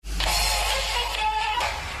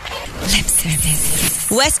Lip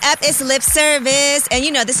Service. What's up? It's Lip Service. And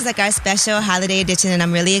you know, this is like our special holiday edition, and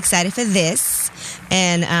I'm really excited for this.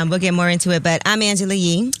 And we'll get more into it. But I'm Angela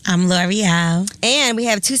Yee. I'm L'Oreal. And we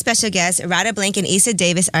have two special guests. Radha Blank and Eisa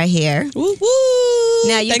Davis are here. Woo woo!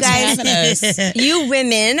 Now, you Thanks guys, for having us. you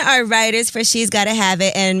women are writers for She's Gotta Have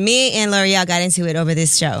It. And me and L'Oreal got into it over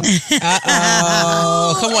this show.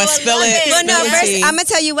 Uh-oh. Come on, spill it. Well, no, Spill the first, tea. I'm going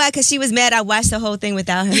to tell you why, because she was mad I watched the whole thing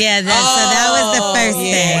without her. Yeah, so that was the first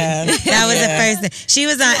yeah. thing. That was the first thing. She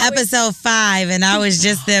was on episode 5, and I was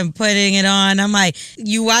just them putting it on. I'm like,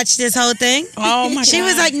 you watched this whole thing? Oh, my God. She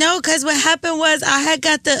was like, no, because what happened was I had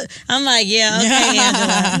got the... I'm like, yeah, okay,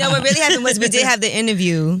 Angela. No, what really happened was we did have the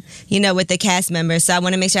interview, you know, with the cast members. So I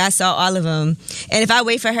want to make sure I saw all of them. And if I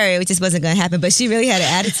wait for her, it just wasn't going to happen. But she really had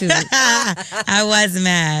an attitude I was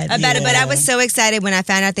mad. about it. But I was so excited when I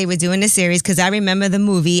found out they were doing the series, because I remember the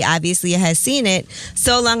movie. Obviously, I had seen it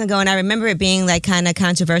so long ago, and I remember it being like kind of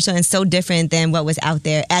controversial and so different than what was out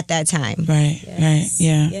there at that time. Right, right,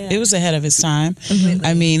 yeah. It was ahead of its time. Mm-hmm.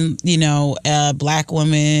 I mean, you know, black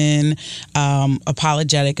woman, Belvedere,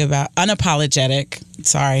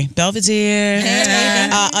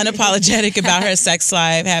 unapologetic about her sex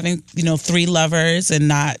life, having, 3 lovers and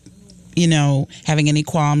not, having any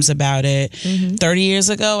qualms about it. 30 years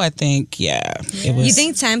ago, I think, it was. You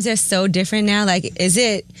think times are so different now? Like, is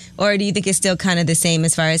it, or do you think it's still kind of the same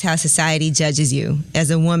as far as how society judges you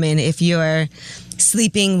as a woman if you're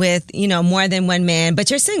sleeping with, more than one man, but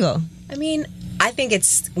you're single? I mean, I think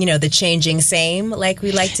it's, the changing same, like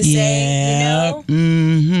we like to say,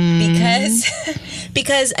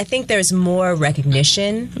 because I think there's more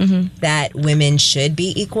recognition that women should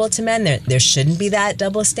be equal to men. There shouldn't be that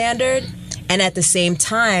double standard. And at the same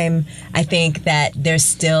time, I think that there's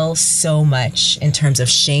still so much in terms of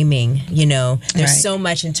shaming, There's so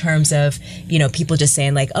much in terms of, people just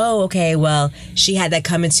saying like, oh, okay, well, she had that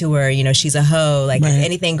coming to her, she's a hoe. Like, if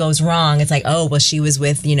anything goes wrong, it's like, oh, well, she was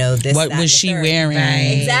with, this, what that, was she wearing?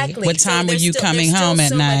 Right. Exactly. What time were you coming there's home still at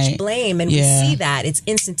so night? much blame, and we see that. It's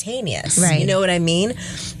instantaneous. Right. You know what I mean?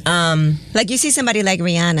 Like, you see somebody like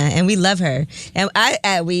Rihanna, and we love her. And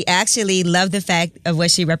we actually love the fact of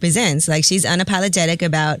what she represents. Like, she's unapologetic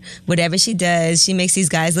about whatever she does. She makes these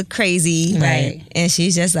guys look crazy. Right. And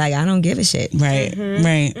she's just like, I don't give a shit. Right,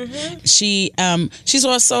 right. She's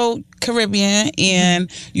also Caribbean, and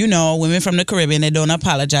women from the Caribbean, they don't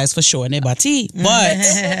apologize for showing their body,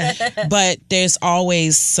 but there's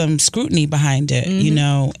always some scrutiny behind it,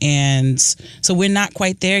 and so we're not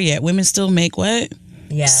quite there yet. Women still make what?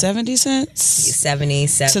 Yeah. 70 cents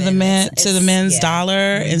 77 to the men's dollar.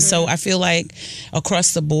 And so I feel like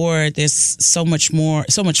across the board there's so much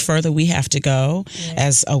further we have to go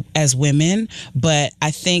as women. But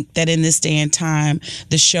I think that in this day and time,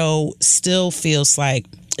 the show still feels like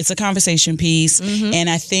it's a conversation piece, and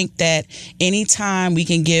I think that anytime we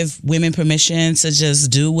can give women permission to just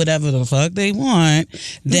do whatever the fuck they want,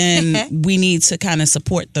 then we need to kind of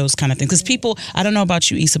support those kind of things. Because people, I don't know about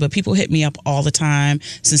you, Eisa, but people hit me up all the time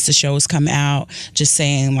since the show has come out, just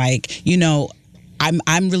saying like,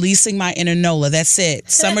 I'm releasing my inner Nola. That's it.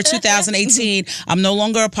 Summer 2018. I'm no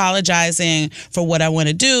longer apologizing for what I want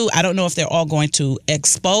to do. I don't know if they're all going to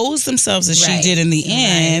expose themselves as she did in the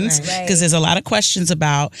end, because there's a lot of questions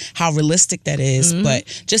about how realistic that is. But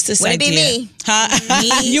just this Would idea. it be me? Huh?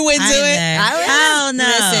 You wouldn't do it? Hell no.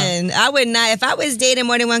 Listen, I would not. If I was dating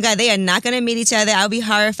more than one guy, they are not going to meet each other. I'll be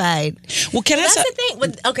horrified. Well, That's the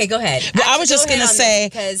thing. Okay, go ahead. Well, I was just going to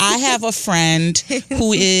say, I have a friend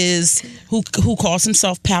who calls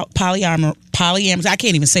himself polyamorous. I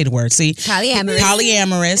can't even say the word. See,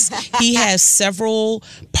 polyamorous. He has several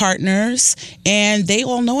partners, and they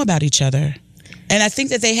all know about each other. And I think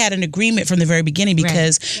that they had an agreement from the very beginning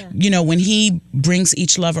because, when he brings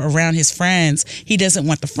each lover around his friends, he doesn't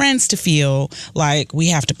want the friends to feel like we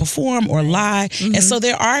have to perform or lie. And so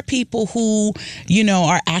there are people who,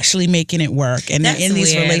 are actually making it work and they're in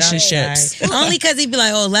these relationships. Only because he'd be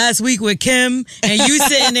like, oh, last week with Kim, and you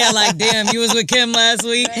sitting there like, damn, you was with Kim last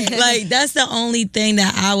week. Like, that's the only thing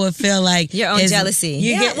that I would feel like. Your own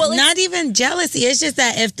jealousy. Not even jealousy. It's just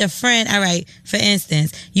that if the friend, all right, for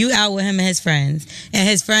instance, you out with him and his friends, and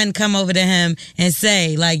his friend come over to him and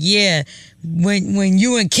say, like, yeah, when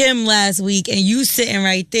you and Kim last week and you sitting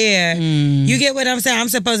right there, you get what I'm saying? I'm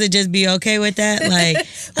supposed to just be okay with that? Like,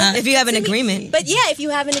 if you have an agreement. But yeah, if you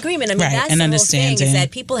have an agreement. I mean, that's the whole thing, is that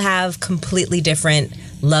people have completely different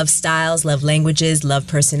love styles, love languages, love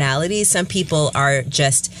personalities. Some people are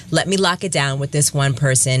just, let me lock it down with this one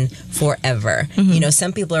person forever.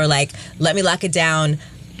 Some people are like, let me lock it down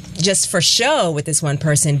just for show with this one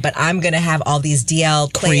person, but I'm going to have all these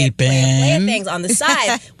DL play things on the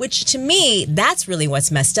side, which to me, that's really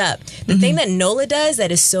what's messed up. The thing that Nola does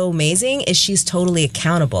that is so amazing is she's totally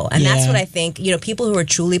accountable. And that's what I think, people who are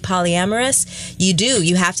truly polyamorous,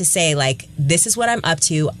 you have to say, like, this is what I'm up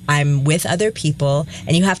to. I'm with other people,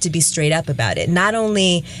 and you have to be straight up about it. Not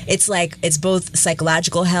only, it's like, it's both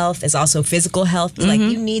psychological health, it's also physical health. Like,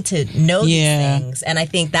 you need to know these things. And I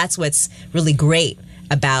think that's what's really great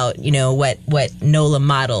about what Nola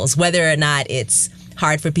models, whether or not it's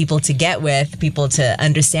hard for people to get with, people to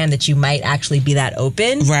understand that you might actually be that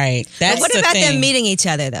open. Right. But what about them meeting each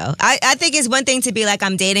other, though? I think it's one thing to be like,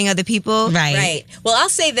 I'm dating other people. Right. Well, I'll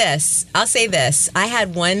say this. I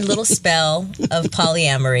had one little spell of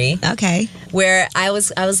polyamory. Okay. Where I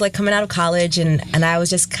was like coming out of college and I was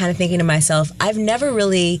just kind of thinking to myself, I've never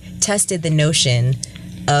really tested the notion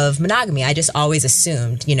of monogamy. I just always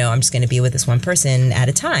assumed, I'm just going to be with this one person at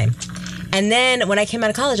a time. And then when I came out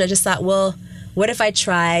of college, I just thought, well, what if I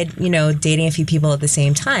tried, dating a few people at the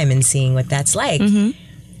same time and seeing what that's like?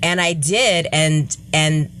 And I did, and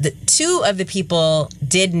the two of the people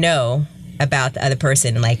did know about the other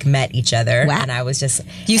person and like met each other. Wow. And I was just...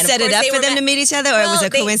 You set it up for them to meet each other, or it was a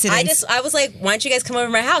coincidence? I was like, why don't you guys come over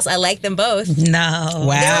to my house? I like them both. No.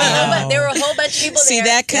 Wow. There were a whole bunch of people there. See,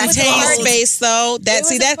 that contains space, though.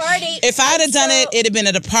 If I'd have done it, it'd have been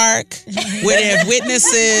at a park where there are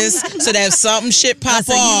witnesses, so that if something shit pop off,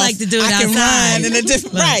 you like to do it I can outside. run in a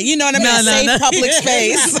different... Right, you know what I mean? Safe public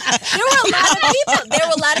space. There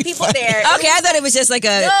were a lot of people there. Okay, I thought it was just like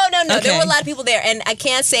a... No. Okay. There were a lot of people there. And I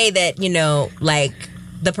can't say that, like...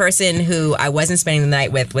 the person who I wasn't spending the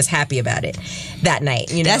night with was happy about it that night.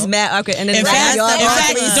 That's mad awkward. And in fact,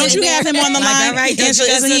 don't you have him on the line? Right,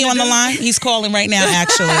 Isn't he on the line? He's calling right now,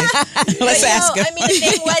 actually. Let's ask him. I mean, the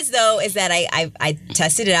thing was, though, is that I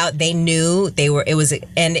tested it out. They knew it was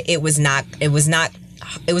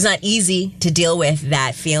not easy to deal with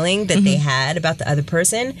that feeling that they had about the other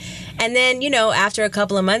person. And then, after a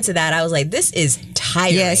couple of months of that, I was like, this is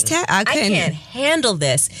tiring. Yeah, I can't handle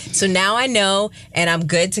this. So now I know, and I'm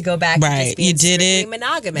good to go back to just being you did it.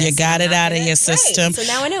 monogamous. You got it out of your system. Right. So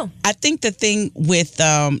now I know. I think the thing with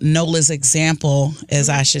Nola's example, as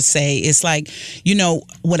I should say, is like,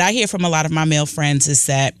 what I hear from a lot of my male friends is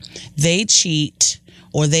that they cheat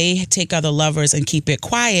or they take other lovers and keep it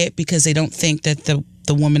quiet because they don't think that the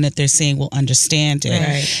woman that they're seeing will understand it.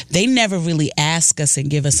 Right. They never really ask us and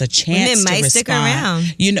give us a chance to might respond. stick around.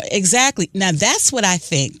 Exactly. Now that's what I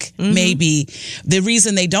think. Maybe the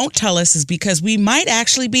reason they don't tell us is because we might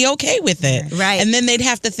actually be okay with it. Right. And then they'd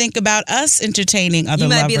have to think about us entertaining other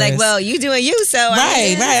lovers. You might be like, well, you doing you, so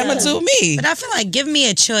right. I'm gonna do me. But I feel like, give me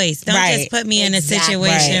a choice. Don't just put me in a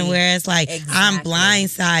situation where it's like I'm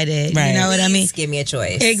blindsided. Right. You know what I mean? Please give me a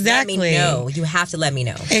choice. Exactly. Let me know. You have to let me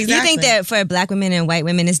know. Exactly. You think that for Black women and white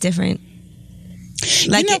women is different?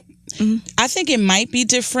 Like, I think it might be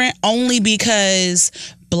different only because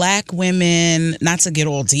Black women, not to get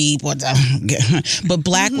all deep, but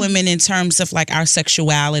Black women in terms of like our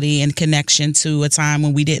sexuality and connection to a time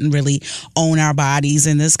when we didn't really own our bodies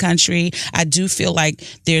in this country, I do feel like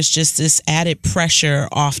there's just this added pressure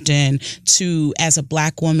often to, as a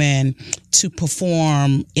Black woman, to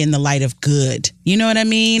perform in the light of good. You know what I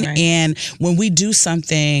mean? Right. And when we do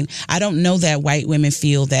something, I don't know that white women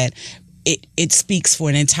feel that it speaks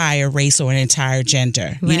for an entire race or an entire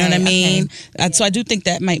gender. You know what I mean? Okay. So I do think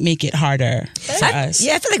that might make it harder for us.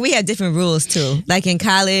 Yeah, I feel like we have different rules too. Like in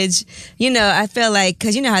college, I feel like,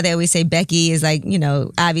 because you know how they always say Becky is like,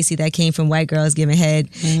 obviously that came from white girls giving head.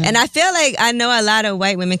 And I feel like I know a lot of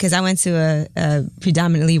white women because I went to a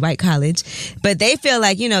predominantly white college, but they feel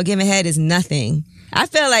like, giving head is nothing. I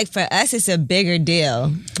feel like for us, it's a bigger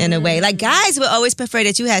deal in a way. Like guys would always prefer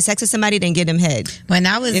that you had sex with somebody than give them head. When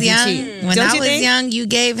I was young, you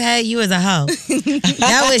gave head, you was a hoe.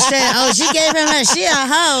 That was shit. She gave him head, she a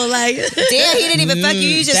hoe. Like, damn, he didn't even fuck you.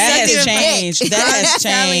 You just that sucked has him changed. dick. That has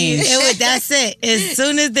changed. That's it. As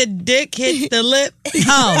soon as the dick hits the lip,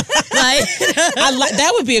 hoe. Like,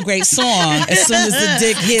 that would be a great song. As soon as the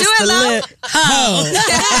dick hits the lip, hoe.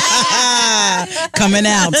 Coming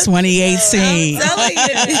out 2018.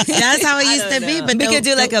 That's how it used to be. But we could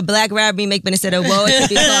do like a Black rap remake, but instead of whoa, it could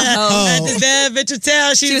be called hoe. At the bad bitch would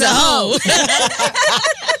tell she was a hoe.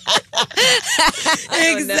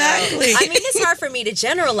 Exactly. I mean, it's hard for me to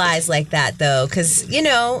generalize like that, though, because,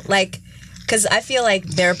 because I feel like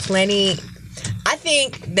there are plenty. I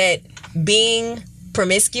think that being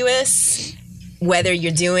promiscuous, whether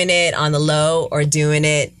you're doing it on the low or doing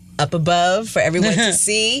it up above for everyone to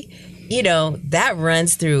see, that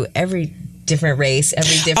runs through every different race,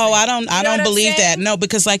 every different. Oh, I don't believe that. saying? No,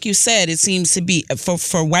 because like you said, it seems to be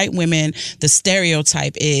for white women, the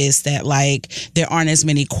stereotype is that like there aren't as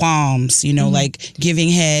many qualms, like giving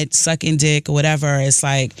head, sucking dick, or whatever. It's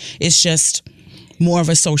like it's just more of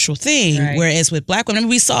a social thing. Right. Whereas with black women,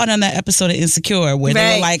 we saw it on that episode of Insecure where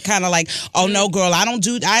they were like kind of like, oh no, girl, I don't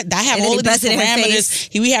do. I have all of these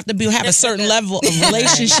parameters. We have to have a certain level of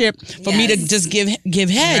relationship for me to just give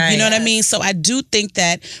head. Right. You know what I mean? So I do think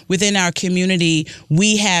that within our community,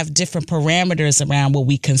 we have different parameters around what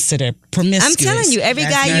we consider promiscuous. I'm telling you, every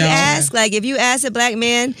guy you ask, like if you ask a black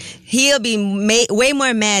man, he'll be way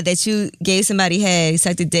more mad that you gave somebody head,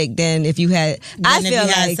 sucked a dick than if you had. I feel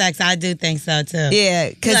like had sex. I do think so too. Yeah,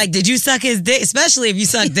 because like, did you suck his dick? Especially if you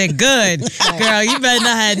sucked dick good, girl. You better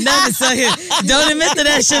not have nothing to suck it. Don't admit to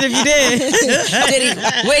that shit if you did.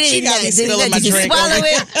 Where did he swallow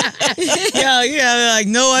it? Yo, like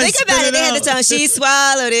no one. Think about it. They had the tongue. She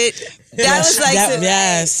swallowed it. That was like,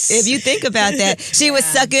 yes. If you think about that, she was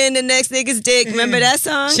sucking the next nigga's dick. Remember that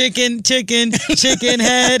song? Chicken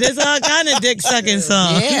head. It's all kind of dick sucking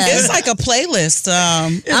songs. Yeah. It's like a playlist.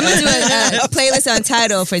 I'm gonna do a playlist on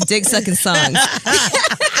Tidal for dick sucking songs.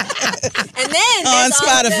 And then on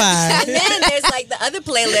Spotify. And then there's like the other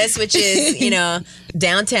playlist, which is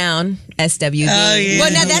Downtown SWV. Oh, yeah.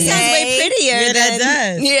 Well, now that sounds way prettier. Yeah, that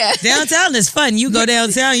does. Yeah, downtown is fun. You go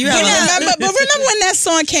downtown. Remember when that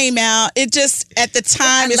song came out? It just at the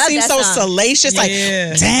time it seemed so salacious. Like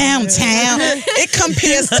downtown, it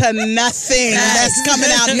compares to nothing that's coming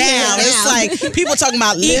out now. It's like people talking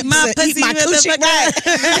about lips, eat my coochie. Right?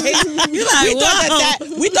 You like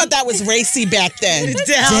we thought that was racy back then.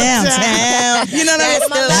 Downtown. You know what I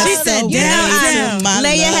mean? She said downtown.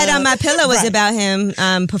 Lay Your Head on My Pillow was about him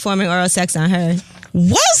performing oral sex on her.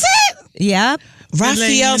 Was it? Yep.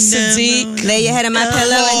 Raphael Sadiq. Lay your head on my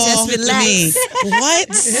pillow and just relax.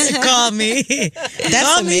 What? Call me. That's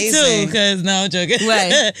call amazing. Me too, because no, I'm joking.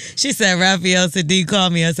 What? She said Raphael Sadiq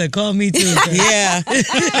called me. I said call me too. Yeah.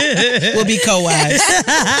 We'll be co-wives.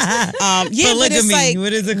 Polygamy. Like,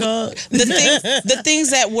 what is it called? The things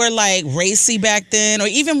that were like racy back then, or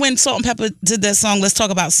even when Salt and Pepper did that song "Let's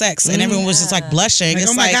Talk About Sex" and everyone was just like blushing. Like,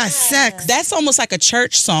 it's oh my God, sex. That's almost like a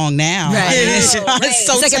church song now. Right. It's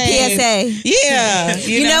so like tame. a PSA. Yeah.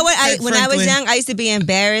 You know what? When I was young, I used to be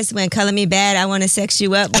embarrassed when "Color Me Bad, I Want to Sex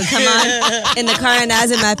You Up" would come on in the car and I was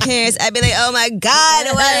with my parents. I'd be like, "Oh my God,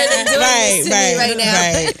 why are they doing this to me right now?"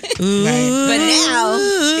 Right. But now,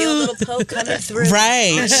 feel a little poke coming through.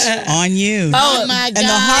 Right. On you. Oh my God. And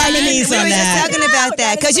the harmonies we on were that. just talking about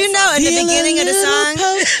that because in the beginning of the song,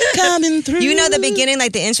 coming through. you know the beginning,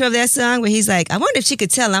 like the intro of that song, where he's like, "I wonder if she could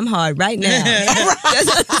tell I'm hard right now." That's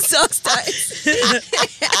how the song starts.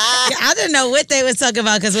 I didn't know what they was talking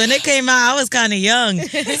about because when it came out, I was kind of young.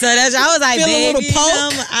 So I was like, feel baby, a little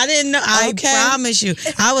poke? I didn't know. I promise you,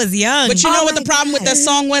 I was young. But you know what the problem with that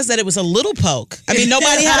song was? That it was a little poke. I mean,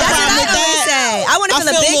 nobody had a problem with that. I want to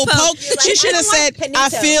feel a big poke. She should have said, "I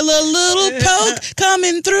feel a little poke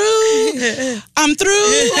coming through. I'm through."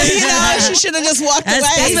 You know, she should have just walked away.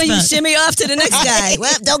 That's when you shimmy off to the next guy.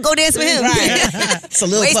 Well, don't go dance with him. Right. It's a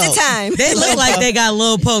little Waste poke. of time. They look like they got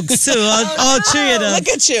little pokes too. All three of them. Look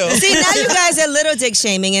at you. See, now you guys are little dick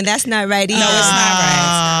shaming, and that's not right either. No, it's not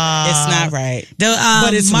right. It's not right.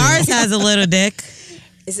 But it's Mars has a little dick.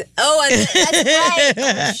 That's right.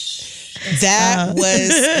 That was.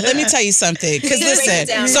 Let me tell you something. Because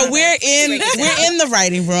listen, so we're in the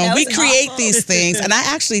writing room. We create these things, and I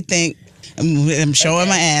actually think. I'm showing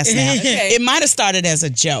my ass now. Okay. It might have started as a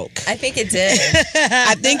joke. I think it did.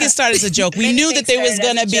 I think it started as a joke. We knew that there was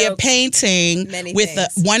going to be a painting with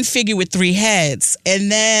one figure with three heads. And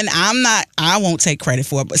then I won't take credit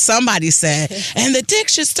for it, but somebody said, and the dick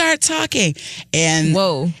should start talking. And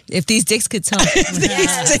whoa, if these dicks could talk.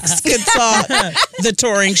 these dicks could talk, the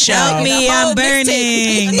touring show. Help me, I'm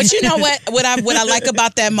burning. But you know what I like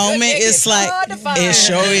about that moment is like, it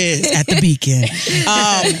sure is at the Beacon.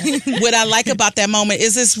 What I like about that moment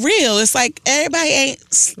is it's real. It's like everybody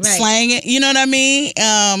ain't slang it. You know what I mean?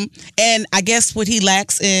 And I guess what he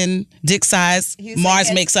lacks in dick size,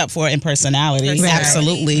 Mars makes up for in personality.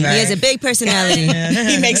 Absolutely. Right. He has a big personality.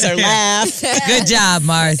 He makes her laugh. Good job,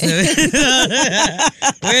 Mars. Where's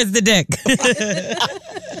the dick?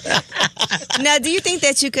 Now, do you think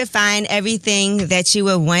that you could find everything that you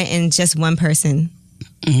would want in just one person?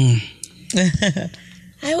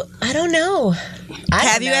 I don't know.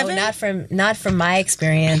 Have you ever? Not from my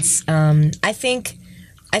experience. I think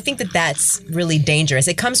I think that that's really dangerous.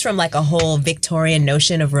 It comes from like a whole Victorian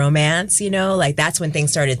notion of romance, like that's when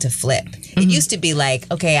things started to flip. It used to be like,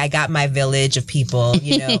 okay, I got my village of people,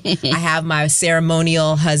 I have my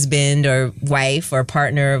ceremonial husband or wife or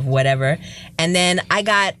partner or whatever. And then I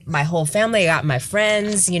got my whole family, I got my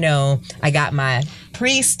friends, I got my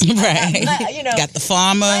priest. Right. Got the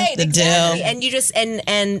farmer, right, the exactly. dill. And you just,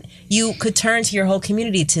 and you could turn to your whole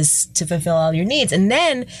community to fulfill all your needs. And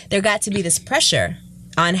then there got to be this pressure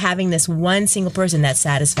on having this one single person that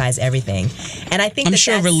satisfies everything. And I think I'm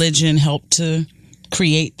sure religion helped to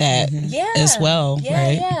create that as well,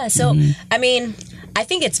 right? Yeah. So, I mean, I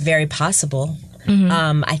think it's very possible.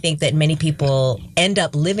 I think that many people end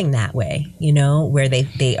up living that way, where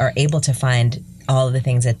they are able to find all of the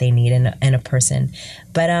things that they need in a person.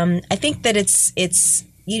 But I think that it's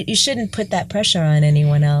you shouldn't put that pressure on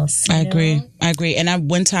anyone else. I agree. And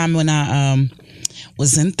one time when I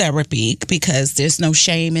was in therapy, because there's no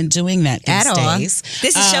shame in doing that these days.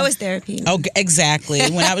 This show is therapy. Oh, exactly.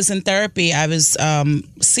 When I was in therapy, I was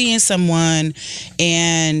seeing someone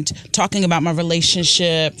and talking about my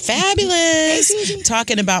relationship. Fabulous.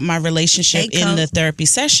 Talking about my relationship in the therapy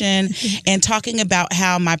session, and talking about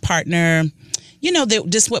how my partner,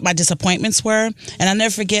 just what my disappointments were. And I'll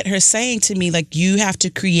never forget her saying to me, like, you have to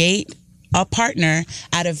create a partner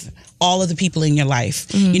out of all of the people in your life.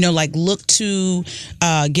 Like look to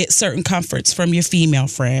get certain comforts from your female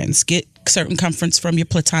friends, get certain comforts from your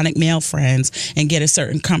platonic male friends, and get a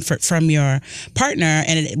certain comfort from your partner.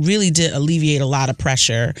 And it really did alleviate a lot of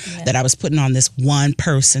pressure that I was putting on this one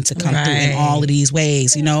person to come through in all of these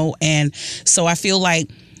ways, And so I feel like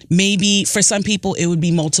maybe for some people it would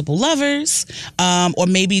be multiple lovers, or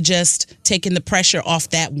maybe just taking the pressure off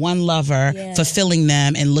that one lover, fulfilling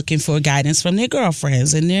them and looking for guidance from their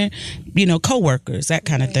girlfriends and their, coworkers, that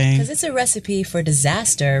kind of thing. Because it's a recipe for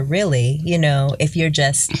disaster, really, if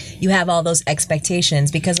you have all those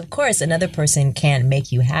expectations, because of course another person can't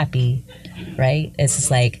make you happy, right? It's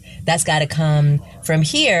just like, that's got to come from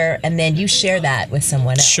here, and then you share that with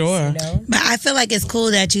someone else. Sure. But I feel like it's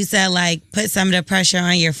cool that you said, like, put some of the pressure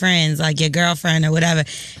on your friends, like your girlfriend or whatever.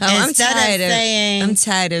 I'm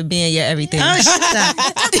tired of being your everything. Oh, shut up.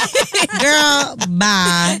 Girl,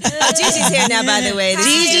 bye. Gigi's here now, by the way.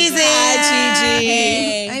 Gigi's here. Hi,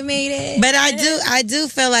 Gigi. I made it. But I do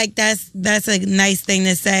feel like that's a nice thing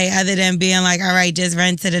to say, other than being like, all right, just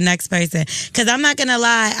run to the next person. Because I'm not going to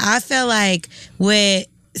lie, I feel like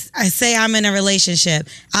I say I'm in a relationship,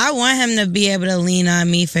 I want him to be able to lean on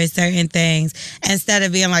me for certain things, instead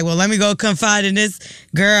of being like, well, let me go confide in this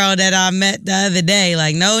girl that I met the other day.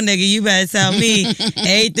 Like, no, nigga, you better tell me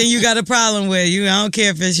anything you got a problem with. I don't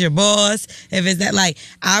care if it's your boss, if it's that. Like,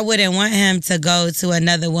 I wouldn't want him to go to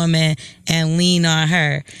another woman and lean on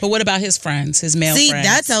her. But what about his friends, his male friends? See,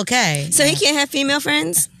 that's okay. So he can't have female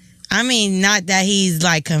friends? I mean, not that he's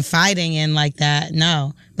like confiding in like that,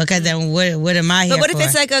 no. Because then what am I here for? But what if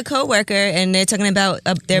it's like a coworker and they're talking about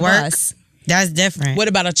their work? boss? That's different. What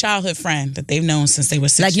about a childhood friend that they've known since they were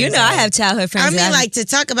 6 years old? I have childhood friends. I mean, like, to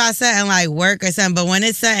talk about something like work or something, but when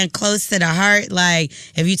it's something close to the heart, like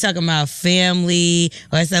if you're talking about family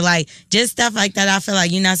or something, like just stuff like that, I feel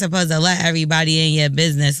like you're not supposed to let everybody in your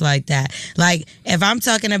business like that. Like, if I'm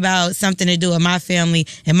talking about something to do with my family,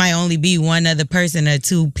 it might only be one other person or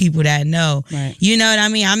two people that know. Right. You know what I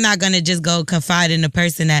mean? I'm not going to just go confide in the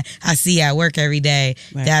person that I see at work every day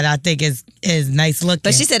that I think is nice looking.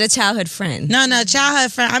 But she said a childhood friend. No,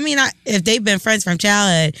 childhood friend. I mean, if they've been friends from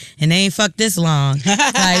childhood and they ain't fucked this long.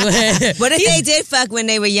 Like, what if they did fuck when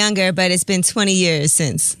they were younger, but it's been 20 years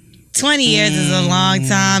since? 20 years is a long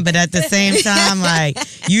time, but at the same time, like,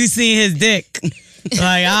 you seen his dick.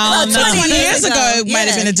 Like, I don't know. 20 years ago, it might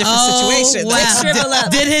have been a different situation. Wow. Let's shrivel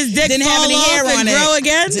up. Did his dick Didn't fall have any hair off on and it. grow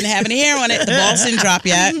again? Didn't have any hair on it. The balls didn't drop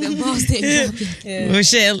yet. Well,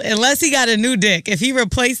 shit, unless he got a new dick. If he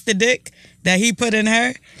replaced the dick that he put in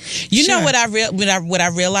her. You know what I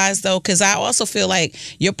realized though, because I also feel like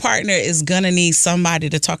your partner is gonna need somebody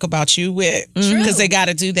to talk about you with, because they got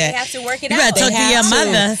to do that. They have to work it You out. better talk to your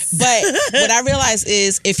mother. But what I realized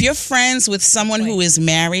is, if you're friends with someone who is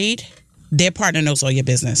married, their partner knows all your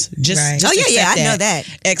business. Just I know that.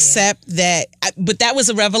 Except that, but that was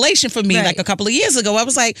a revelation for me. Right. Like a couple of years ago, I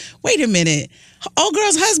was like, wait a minette. Old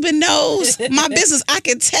girl's husband knows my business. I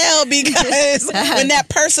can tell, because when that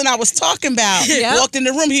person I was talking about walked in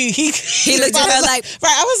the room, he looked at her like,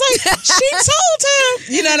 right. I was like, she told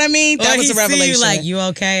him. You know what I mean? That was a revelation. You like, you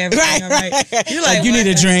okay? Everything all right? You like, you need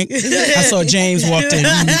a drink. I saw James walked in.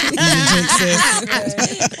 You need a drink,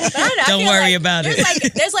 sis. Don't worry about it.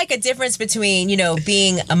 There's like a difference between,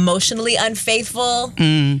 being emotionally unfaithful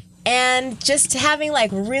and just having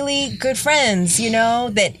like really good friends, you know,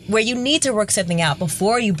 that where you need to work something out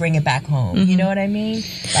before you bring it back home. You know what I mean?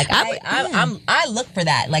 Like I look for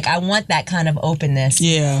that. Like I want that kind of openness.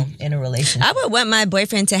 Yeah. In a relationship. I would want my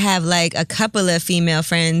boyfriend to have like a couple of female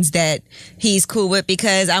friends that he's cool with,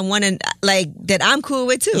 because I want to like that I'm cool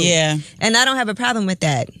with too. Yeah. And I don't have a problem with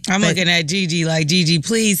that. I'm looking at Gigi like, Gigi,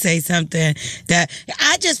 please say something that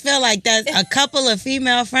I just feel like that's a couple of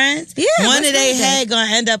female friends. Yeah, one what's of their wrong with head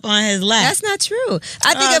gonna end up on his lap. That's not true.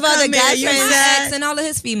 I think of all the guy you friends. sad? Ex and all of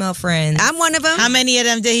his female friends. I'm one of them. How many of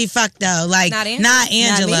them did he fuck though? Like Not not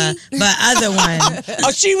Angela. Angela, Not but other ones.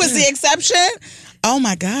 Oh, she was the exception? Oh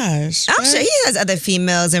my gosh. I'm sure he has other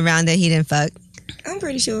females around that he didn't fuck. I'm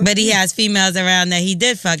pretty sure. But he has females around that he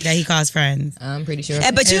did fuck that he calls friends. I'm pretty sure.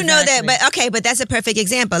 But you know that, Exactly. but that's a perfect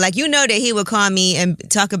example. Like, you know that he would call me and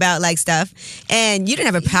talk about like stuff, and you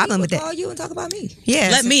didn't have a problem with it. Call you and talk about me. Yeah,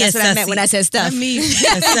 Let me that's what I assess meant when I said stuff. Let me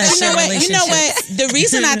assess You know your what? You know relationship. what? The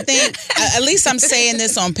reason I think, at least I'm saying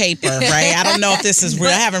this on paper, right? I don't know if this is real.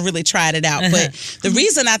 I haven't really tried it out, but the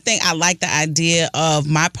reason I think I like the idea of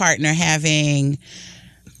my partner having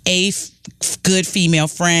a good female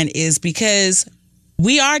friend is because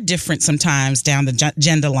we are different sometimes down the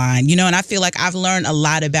gender line, you know, and I feel like I've learned a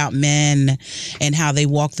lot about men and how they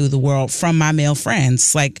walk through the world from my male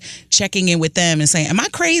friends, like checking in with them and saying, am I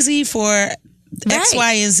crazy for X,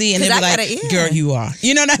 Y, and Z? And they'd 'Cause be I like, gotta- yeah. girl, you are.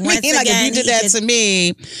 You know what I Once mean? Like, again, if you did he that just- to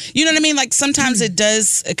me, you know what I mean? Like, sometimes it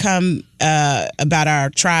does come about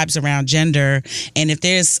our tribes around gender. And if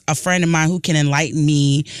there's a friend of mine who can enlighten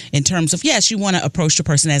me in terms of, yes, you want to approach the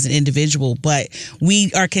person as an individual, but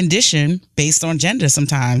we are conditioned based on gender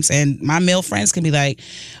sometimes. And my male friends can be like,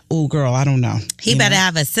 oh, girl, I don't know. He better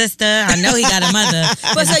have a sister. I know he got a mother.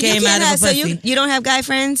 But so you came can't out have, of a so pussy. you don't have guy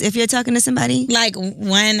friends if you're talking to somebody? Like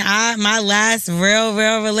when my last real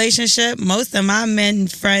relationship, most of my men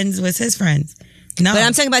friends was his friends. No. But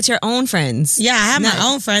I'm talking about your own friends. Yeah, I have No. my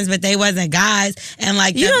own friends, but they wasn't guys. And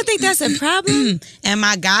like You don't think that's a problem? and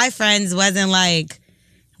my guy friends wasn't like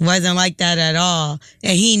that at all.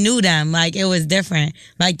 And he knew them. Like it was different.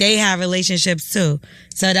 Like they have relationships too.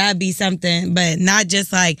 So that'd be something, but not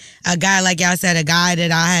just like a guy, like y'all said, a guy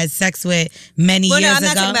that I had sex with many Well, no, years I'm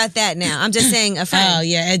not ago. talking about that now. I'm just saying a friend. Oh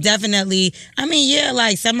yeah, it definitely. I mean, yeah,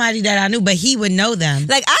 like somebody that I knew, but he would know them.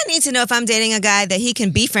 Like, I need to know if I'm dating a guy that he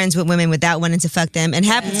can be friends with women without wanting to fuck them and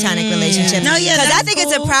have platonic relationships. No, yeah, because I that's think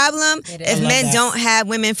it's a cool. problem if men don't have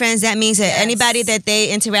women friends. That means that anybody that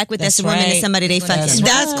they interact with that's a woman right. is somebody they fucking.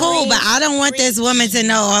 That's cool, but I don't want this woman to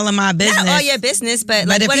know all of my business. Not all your business, but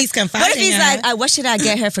like, if what he's what confiding if he's in like, her? what should I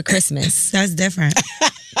get her for Christmas? That's different.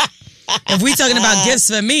 If we talking about gifts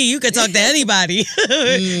for me, you could talk to anybody. What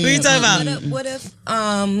are you talking about? What if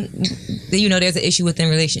you know, there's an issue within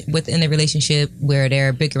the relationship where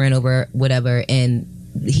they're bickering over whatever, and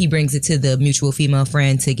he brings it to the mutual female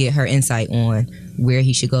friend to get her insight on where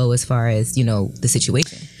he should go as far as, you know, the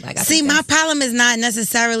situation. Like, I See, think my that's- problem is not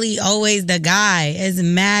necessarily always the guy. It's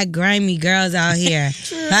mad grimy girls out here.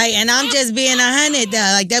 Like, and I'm just being 100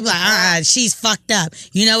 though. Like, they're like, she's fucked up.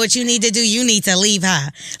 You know what you need to do? You need to leave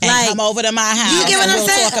her. And Like, come over to my house. you get what and I'm we'll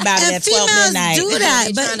saying? talk about it And at 12 females midnight. do that,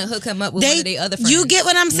 They but trying to hook him up with one of their other friends. you get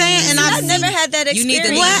what I'm saying? And I've I've never had that You need experience.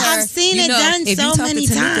 to meet What? her. I've seen You it know, done if so you talk many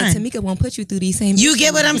to Tamika, times. Tamika won't put you through these same. You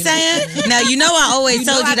get what I'm saying? Now, you know I always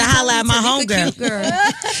told you to holler at my homegirl.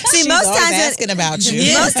 See, She's most always times asking about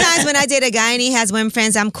you. Most times when I date a guy and he has women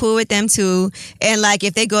friends, I'm cool with them too. And like,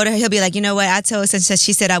 if they go to her, he'll be like, you know what? I told such and such,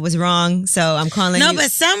 she said I was wrong, so I'm calling No, you.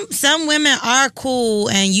 but some women are cool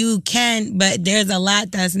and you can, but there's a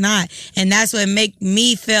lot that's not. And that's what make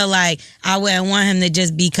me feel like I wouldn't want him to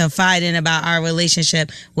just be confiding about our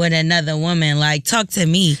relationship with another woman. Like, talk to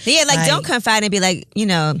me. Yeah, like don't confide and be like, you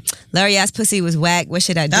know, L'Oreal's pussy was whack. What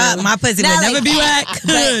should I do? My pussy Nah, would like- never be whack.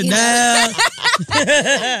 But, you No.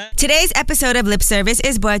 Today's episode of Lip Service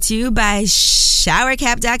is brought to you by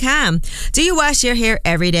showercap.com. Do you wash your hair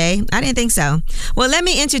every day? I didn't think so. Well, let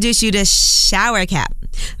me introduce you to Shower Cap.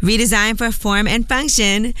 Redesigned for form and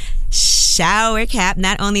function, Shower Cap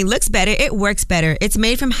not only looks better, it works better. It's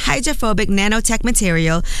made from hydrophobic nanotech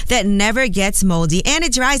material that never gets moldy and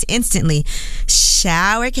it dries instantly.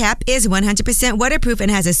 Shower Cap is 100% waterproof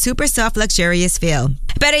and has a super soft, luxurious feel.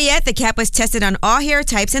 Better yet, the cap was tested on all hair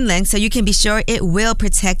types and lengths, so you can be sure it will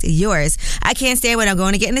protect yours. I can't stand when I'm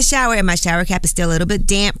going to get in the shower and my shower cap is still a little bit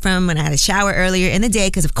damp from when I had a shower earlier in the day,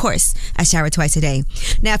 because of course I shower twice a day.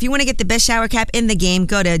 Now, if you want to get the best shower cap in the game,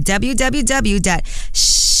 go to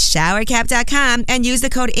www.showercap.com and use the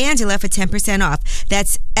code Angela for 10% off.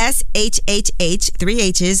 That's SHHH, 3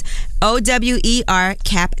 H's, OWER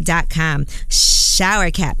cap.com.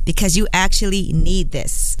 Shower Cap, because you actually need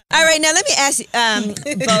this. All right, now let me ask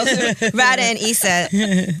both Radha and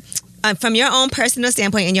Eisa, from your own personal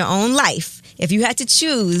standpoint in your own life, if you had to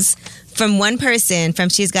choose from one person from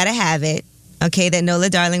She's Gotta Have It, okay, that Nola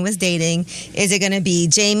Darling was dating, is it going to be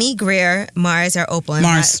Jamie, Greer, Mars, or Opal? And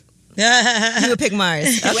Mars. You would pick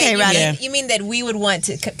Mars. Okay, Wait, Radha. you mean that we would want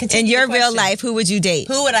to continue In your the real question? life, who would you date?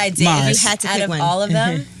 Who would I date Mars. if you had to Pick out of one. all of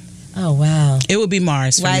them? Oh, wow. It would be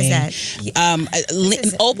Mars for Why me. is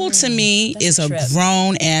that? Opal to me that's is a a trip.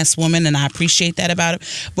 grown ass woman, and I appreciate that about her.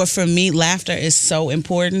 But for me, laughter is so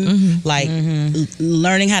important. Like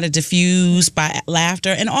learning how to diffuse by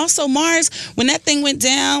laughter, and also Mars. When that thing went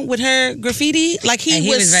down with her graffiti, like he And he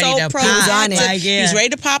was was ready so to pop. proactive. Like, He was ready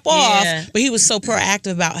to pop off, but he was so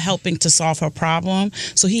proactive about helping to solve her problem.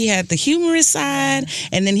 So he had the humorous side,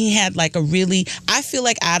 and then he had like a really. I feel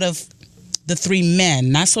like out of the three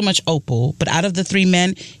men, not so much Opal, but out of the three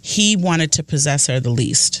men, he wanted to possess her the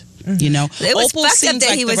least. You know, It was Opal fucked up seems that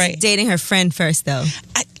like he the was right. dating her friend first, though.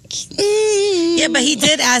 Yeah, but he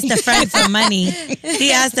did ask the friend for money.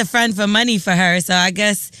 He asked the friend for money for her, so I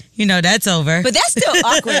guess, that's over. But that's still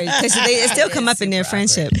awkward because they still come up in their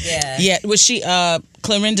friendship. Yeah. Yeah, well,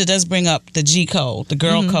 Clarinda does bring up the G code, the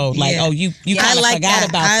girl code. Like, Yeah. you I kind of like forgot that.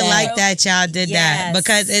 about I that. like that y'all did that Yes.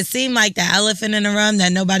 because it seemed like the elephant in the room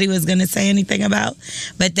that nobody was going to say anything about.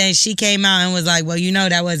 But then she came out and was like, well,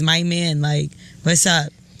 that was my man. Like, what's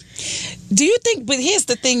up? Do you think, but here's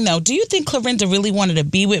the thing though, do you think Clarinda really wanted to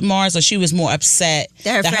be with Mars, or she was more upset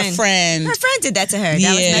That that her friend Her friend did that to her. That was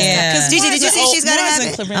Yeah. messed up. 'Cause Gigi, Mars did you and see O- She's Gotta Mars Have and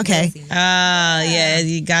It? Clarinda. Okay. Yeah,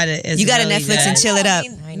 you got it. It's You got to really Netflix and good. chill it up.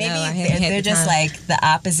 Maybe I haven't had they're the just time. like the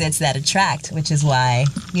opposites that attract, which is why,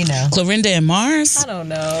 Clarinda and Mars. I don't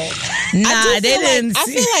know. Nah, I they didn't. I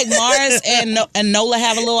feel like Mars and Nola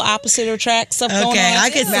have a little opposite attract stuff going on. Okay, I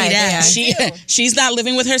could see Right, that. She's not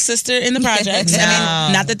living with her sister in the projects. I No.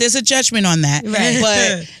 mean, not that there's a judgment on that, Right.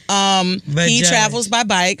 but he judge. travels by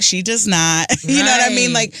bike. She does not. You know what I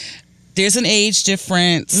mean? Right. Like, there's an age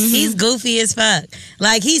difference. He's goofy as fuck.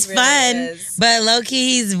 Like, he's fun, is. but low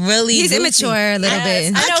key, he's really He's goofy. immature a little bit. I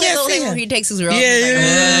know can't his little see thing him. where he takes his girl.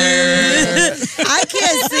 I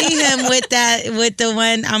can't see him with the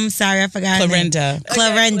one. I'm sorry, I forgot. her name. Clarinda.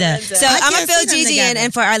 Clarinda. So I I'm going can't to fill see them Gigi in, together.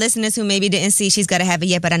 and for our listeners who maybe didn't see She's Gotta Have It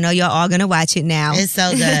yet, but I know y'all all going to watch it now. It's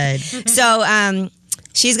so good. So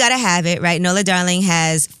She's Gotta Have It, right? Nola Darling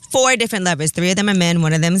has 4 different lovers. 3 of them are men,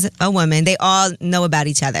 1 of them is a woman. They all know about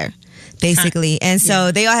each other, basically. And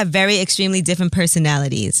so they all have very extremely different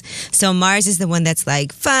personalities. So Mars is the one that's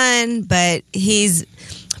like fun, but he's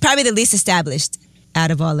probably the least established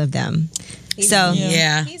out of all of them. So,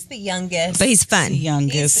 Yeah. He's the youngest. but he's fun. The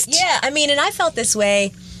youngest. Yeah, I mean, and I felt this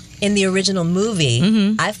way in the original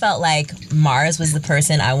movie. I felt like Mars was the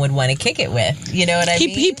person I would want to kick it with. You know what I mean?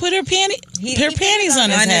 He put her panties on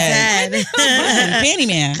his On his head. head. Panty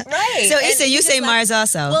man. right. So And Issa, you he's say just Mars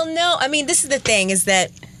also. Well, no, I mean, this is the thing is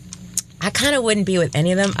that I kind of wouldn't be with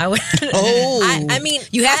any of them. I would. Oh. I mean,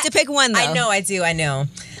 You have to pick one, though. I know, I do, I know.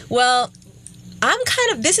 Well,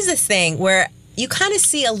 this is a thing where you kind of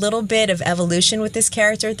see a little bit of evolution with this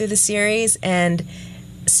character through the series, and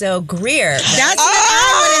so Greer. That's what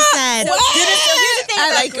I would have said. So here's the thing I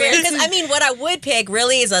about like Greer, Greer. because I mean, what I would pick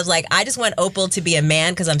really is I just want Opal to be a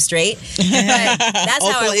man because I'm straight. But that's how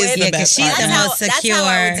I Opal would. is the Yeah, 'cause best she's part. the That's most that's how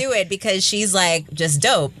I would secure. do it because she's like just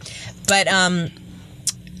dope. But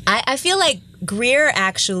I feel like Greer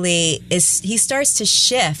actually he starts to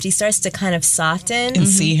shift. He starts to kind of soften And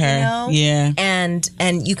see her. you know? Yeah.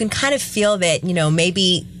 And you can kind of feel that,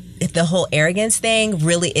 maybe if the whole arrogance thing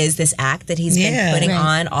really is this act that he's been Yeah. putting Right.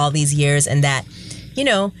 on all these years, and that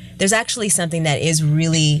there's actually something that is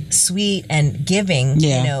really sweet and giving,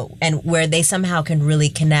 Yeah. and where they somehow can really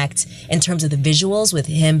connect in terms of the visuals with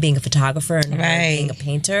him being a photographer and her Right. being a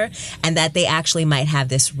painter, and that they actually might have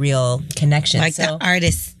this real connection. Like so, the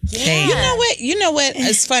artist thing. You know what?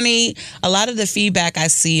 It's funny. A lot of the feedback I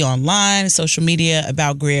see online, social media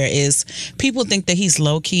about Greer is people think that he's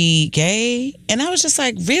low key gay, and I was just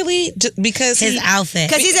like, really? Because His outfit.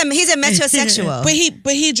 Because he's a metrosexual.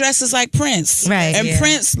 but he dresses like Prince, Right. And Yeah.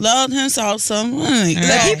 Prince loved him so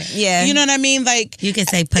Right. Yeah. You know what I mean? Like, You can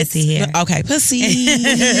say pussy here. okay, pussy.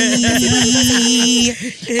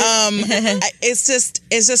 It's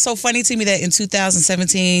just so funny to me that in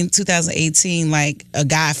 2017, 2018, like a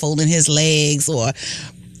guy folding his legs or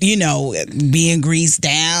being greased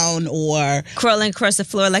down or crawling across the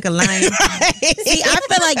floor like a lion. See, I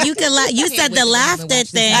feel like you can you said the laughter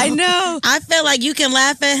thing. I know. I feel like you can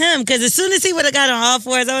laugh at him because as soon as he would have got on all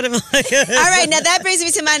fours, I would have been like, all right, now that brings me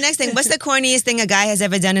to my next thing. What's the corniest thing a guy has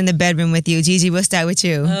ever done in the bedroom with you? Gigi, we'll start with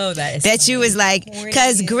you. Oh, that is you was like,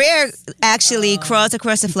 because Greer actually crawls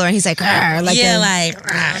across the floor and he's like, like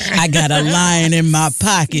I got a lion in my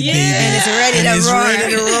pocket, baby. And it's ready to roar.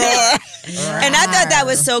 Ready to roar. And I thought that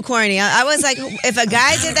was so corny. I was like, if a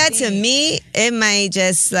guy did that to me, it might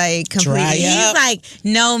just like completely. He's like,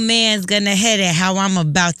 no man's gonna hit it how I'm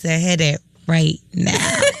about to hit it right now.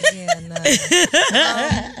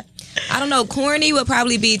 I don't know. Corny would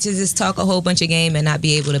probably be to just talk a whole bunch of game and not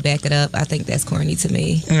be able to back it up. I think that's corny to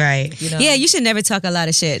me. Right. Yeah, you should never talk a lot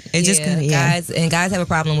of shit. It just guys have a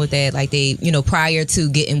problem with that. Like they, prior to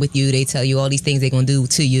getting with you, they tell you all these things they're gonna do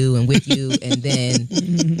to you and with you, and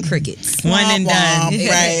then crickets. One and done.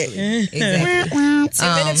 Right.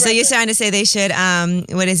 Exactly. So you're trying to say they should,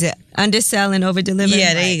 what is it? Undersell and overdeliver?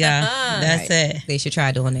 Yeah, there you go. That's it. They should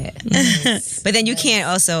try doing that. But then you can't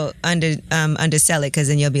also undersell it because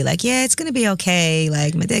then you'll be like, yeah, it's gonna be okay.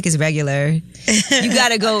 Like my dick is regular. You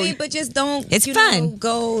gotta go. But just don't. It's fun.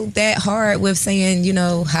 Go that hard with saying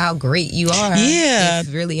how great you are. Yeah.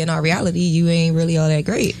 If really in our reality, you ain't really all that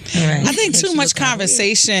great. Right. I think too much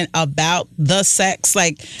conversation about the sex,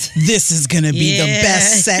 like this is gonna be the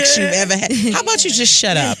best sex you've ever had. How about you just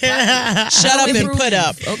shut up? Shut up and put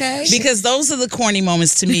up. Okay. Because those are the corny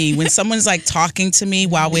moments to me when someone's like talking to me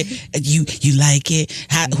while you like it.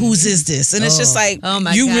 Whose is this? And it's just like, you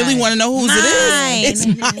God. really want to know whose it is? It's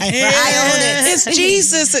mine. Right? I own it. It's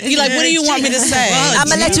Jesus. You're like, what do you want me to say? I'm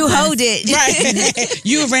gonna let you hold it. Right.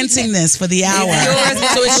 You're renting this for the hour.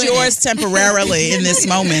 So it's yours temporarily in this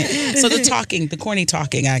moment. So the corny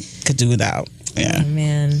talking, I could do without. Yeah. Oh,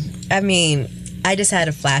 man. I mean, I just had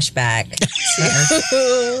a flashback.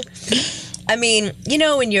 I mean,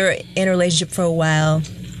 when you're in a relationship for a while,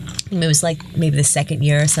 it was like maybe the second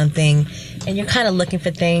year or something, and you're kind of looking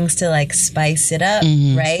for things to like spice it up,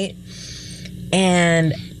 right?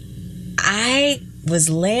 And I was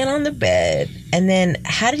laying on the bed, and then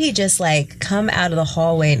how did he just like come out of the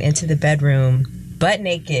hallway and into the bedroom butt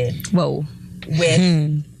naked? Whoa.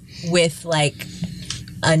 With like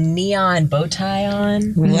a neon bow tie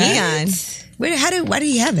on. Neon. Why did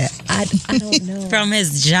he have that? I don't know. From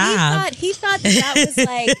his job. He thought that was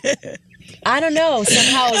like, I don't know,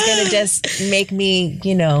 somehow it was going to just make me,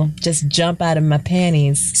 just jump out of my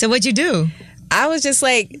panties. So what'd you do? I was just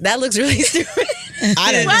like, that looks really stupid.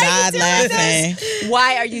 I done died laughing.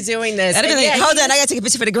 Why are you doing this? I'd have been like, hold on, I gotta take a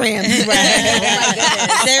picture for the gram. Right. Oh my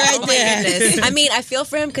goodness. They're right Oh my there. goodness. I mean, I feel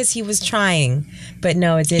for him because he was trying, but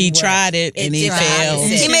no, it didn't He work. tried it and he did the failed.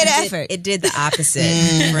 opposite. He made an effort. It did the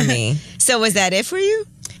opposite for me. So was that it for you?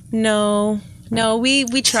 No, we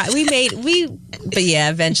tried. But yeah,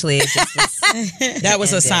 eventually it just was. That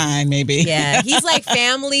was a sign, maybe. Yeah, he's like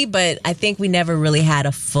family, but I think we never really had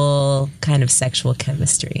a full kind of sexual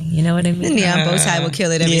chemistry. You know what I The mean? neon bow tie will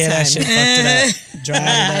kill it every Yeah, time. that shit fucked it up. Drive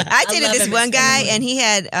it up. I dated love this him one as guy, and he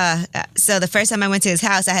had. So the first time I went to his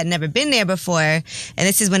house, I had never been there before, and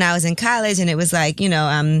this is when I was in college, and it was like we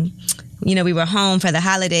were home for the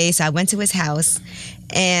holidays, so I went to his house,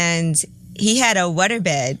 and he had a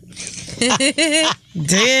waterbed.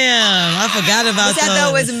 Damn, I forgot about Which I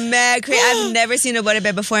thought those. was mad crazy. I've never seen a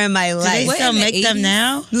waterbed before in my Do they life. still in the make them 80s?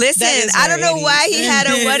 now? Listen, That is I don't know very why he had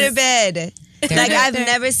a waterbed. Like I've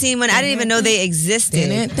never seen one. I didn't even know they existed.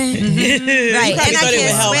 Right, and I thought it would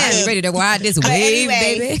can't help. swim. You ready to ride this wave,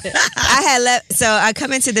 anyway, baby? I had left, so I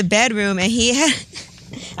come into the bedroom and he had.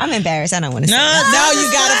 I'm embarrassed. I don't want to say. No,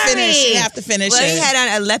 you gotta finish. You have to finish Well, it. he had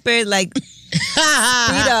on a leopard like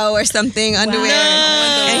speedo or something underwear,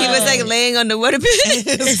 and he was like laying on the waterbed.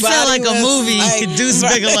 It sounds like a movie. Like, Deuce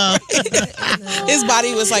Bigelow. His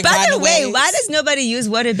body was like By riding the way, waves. why does nobody use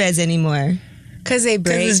waterbeds anymore? Because they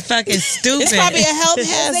break. It's fucking stupid. It's probably a health They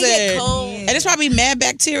get hazard. cold. And it's probably mad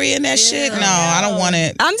bacteria in that shit. No, I don't want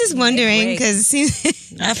it. I'm just wondering because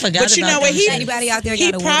I forgot But you about know what? them. Anybody out there He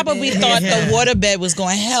got a probably waterbed? thought the waterbed was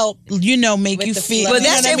going to help, make you feel. well, you know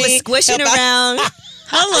that what I shit was mean? squishing Help out- around.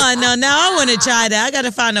 Hold on, no. Now I want to try that. I got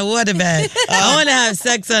to find a waterbed. I want to have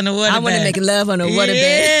sex on the waterbed. I want to make love on a waterbed.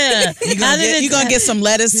 Yeah. You're going to get some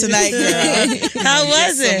lettuce tonight, girl. How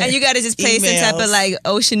was it? And you got to just play some type of Emails. like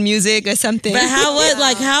ocean music or something. But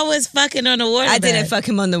how was fucking on the waterbed? I didn't fuck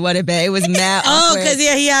him on the waterbed. It was mad. Oh, awkward. because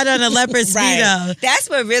he had on a leopard speedo. That's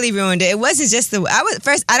what really ruined it. It wasn't just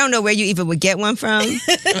I don't know where you even would get one from.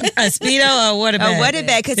 A speedo or a waterbed? A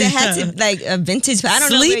waterbed because it had to like a vintage. I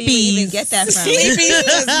don't know where you would even Sleepies. get that from. Sleepies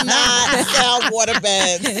does not sell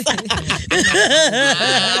waterbeds.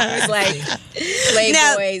 It's like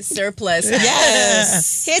Playboy surplus.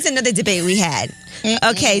 Yes. Here's another debate we had.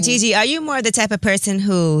 Okay, Gigi, are you more the type of person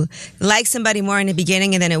who likes somebody more in the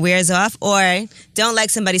beginning and then it wears off, or don't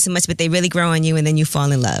like somebody so much but they really grow on you and then you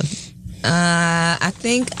fall in love? I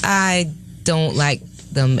think I don't like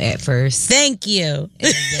them at first. Thank you.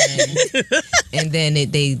 And then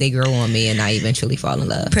they grow on me and I eventually fall in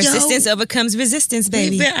love. Persistence overcomes resistance,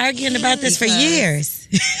 baby. We've been arguing about this for years.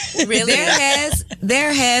 Really?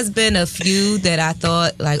 There has been a few that I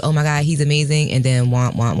thought like, oh my God, he's amazing, and then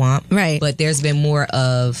womp womp womp. Right. But there's been more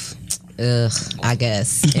of I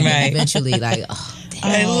guess. And then eventually like, oh,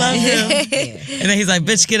 I love him. And then he's like,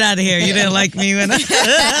 bitch, get out of here. You didn't like me when I...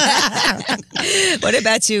 What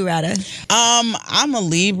about you, Radha? I'm a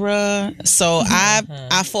Libra, so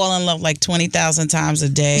I fall in love like 20,000 times a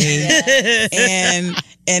day,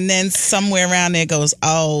 and then somewhere around there goes,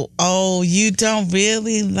 oh, you don't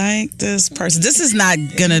really like this person. This is not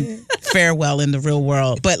gonna fare well in the real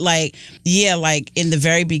world, but like in the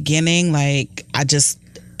very beginning, like I just.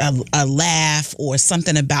 A laugh or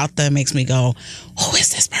something about them makes me go, who is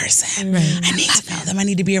this person? Right. I need to know them. I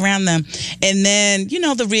need to be around them. And then,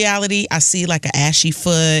 the reality, I see like an ashy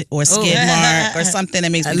foot or a skid mark or something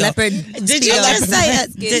that makes me leopard. Did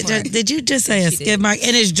you just say a skid mark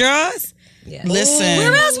in his drawers? yeah. Listen.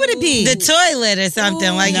 Where else would it be? The toilet or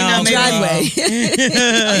something. Maybe driveway.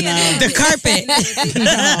 The carpet.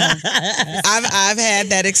 I've had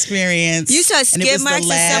that experience. You saw skid marks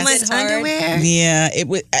in someone's underwear? Yeah,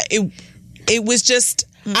 it was just.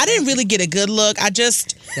 I didn't really get a good look. I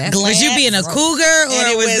just glanced. Was you being a cougar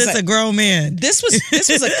or was this a grown man? This was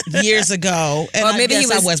years ago, and Or maybe I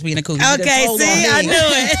was being a cougar. Okay, see, I knew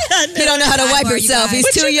it. He don't know how to wipe himself.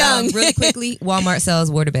 He's too young. Really quickly, Walmart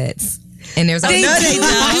sells waterbeds. And there's also, You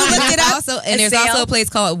looked it up? and there's also a place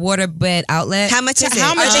called Waterbed Outlet. How much is it?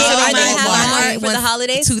 How much is it? Are they Oh, having Walmart for the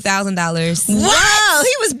holidays? $2,000 Wow,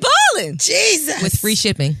 he was balling. Jesus. with free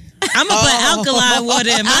shipping. I'm going to put alkaline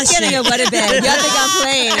water in my I'm getting a waterbed. Y'all think I'm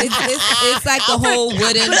playing? It's like the whole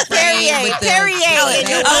wooden frame with the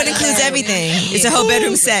Oh, it includes everything. It's a whole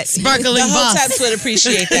bedroom set. sparkling The whole box. types would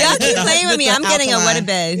appreciate that. Y'all keep playing with me. I'm getting a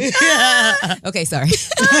waterbed. Okay, sorry.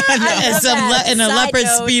 And a leopard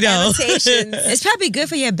speedo. It's probably good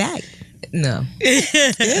for your back. No. To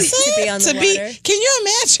be on the water. Can you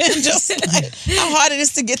imagine just like how hard it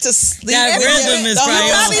is to get to sleep? That rhythm is The whole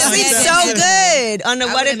You probably time. sleep so good on the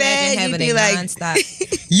I would imagine waterbed. You'd having be a like, nonstop.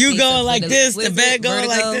 You going like this, the bed going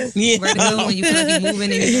like this. Yeah. Vertigo when you feel like you're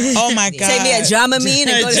moving. And Oh my God. take me a Dramamine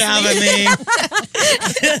and go to sleep.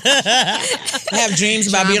 I have dreams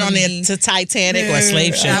about being on the to Titanic or a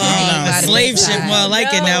slave ship. I don't know. Slave ship, more like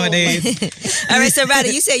it nowadays. All right, so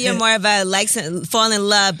Radha, you said you're more of a fall in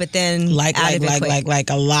love, but then out of it quick.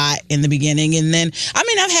 Like a lot in the beginning, and then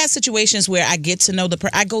I've had situations where I get to know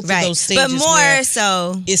I go through those stages, but more where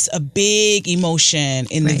so it's a big emotion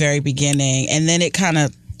in the very beginning, and then it kind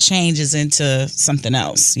of changes into something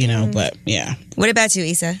else, But yeah. What about you,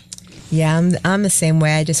 Eisa? Yeah, I'm the same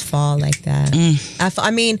way. I just fall like that.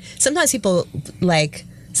 I mean, sometimes people like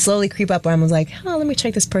slowly creep up where I'm like, oh, let me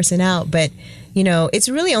check this person out. But, it's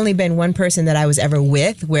really only been one person that I was ever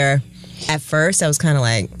with where at first I was kind of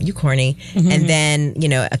like, you corny. And then,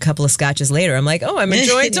 a couple of scotches later, I'm like, oh, I'm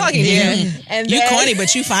enjoying talking to you. And You then, corny,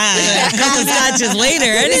 but you fine. A couple scotches later,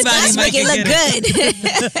 anybody might Make it look good.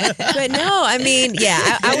 good. But no, I mean,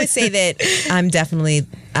 yeah, I would say that I'm definitely,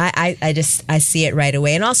 I see it right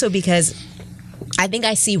away. And also because I think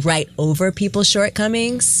I see right over people's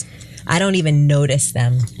shortcomings. I don't even notice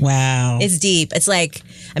them. Wow. It's deep. It's like,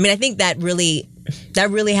 I think that really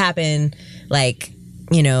happened, like,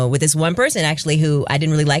 with this one person actually who I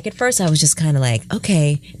didn't really like at first. I was just kind of like,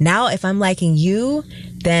 okay, now if I'm liking you,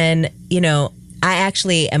 then, I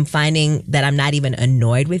actually am finding that I'm not even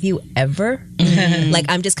annoyed with you ever. Like,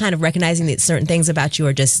 I'm just kind of recognizing that certain things about you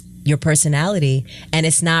are just your personality, and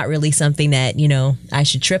it's not really something that I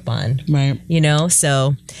should trip on, right?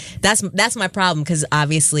 So that's my problem, because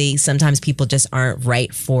obviously sometimes people just aren't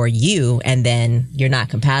right for you, and then you're not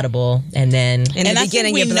compatible, and then In the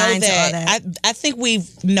beginning you're blind to all that. I think we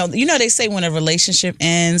know. They say when a relationship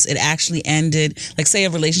ends, it actually ended. Like, say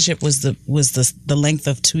a relationship was the length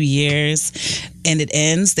of 2 years, and it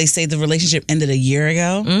ends. They say the relationship ended a year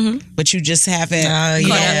ago, but you just haven't. You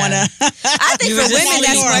don't want to. I think for women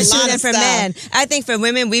that's more true than for stuff. men. I think for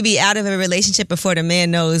women we be out of a relationship before the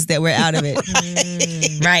man knows that we're out of it.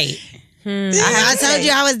 Right. I told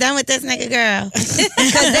you I was done with this nigga, girl.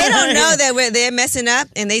 Because they don't know that they're messing up,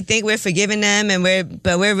 and they think we're forgiving them, and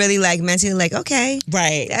we're really like mentally like, okay,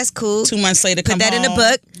 Right. that's cool. 2 months later, Put that in the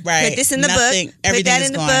book. Right. Put this in the Nothing- book. Put everything that is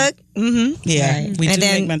in the gone. book. Mm-hmm. Yeah, we And do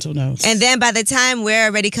then- make mental notes. And then by the time we're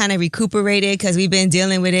already kind of recuperated because we've been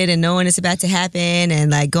dealing with it and knowing it's about to happen and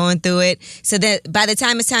like going through it, so that by the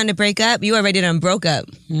time it's time to break up, you already done broke up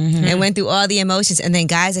and went through all the emotions. And then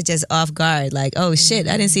guys are just off guard, like, oh shit,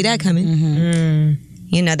 I didn't see that coming.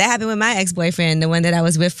 You know, that happened with my ex-boyfriend, the one that I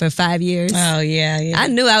was with for 5 years. Oh yeah. I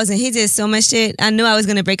knew he did so much shit. I knew I was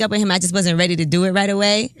going to break up with him. I just wasn't ready to do it right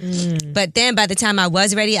away. But then by the time I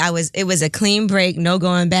was ready, it was a clean break, no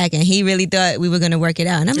going back. And he really thought we were going to work it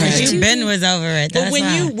out. And I'm like, Ben was over it. But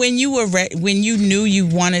when you knew you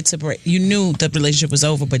wanted to break, you knew the relationship was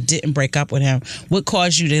over, but didn't break up with him. What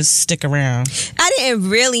caused you to stick around? I didn't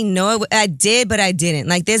really know it. I did, but I didn't.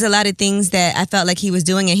 Like, there's a lot of things that I felt like he was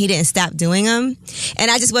doing and he didn't stop doing them. And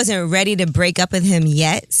I just wasn't ready to break up with him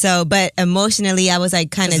yet. So, but emotionally, I was like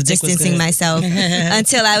kind of distancing myself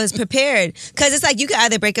until I was prepared. Because it's like you could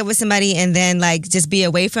either break up with somebody and then like just be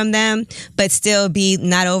away from them, but still be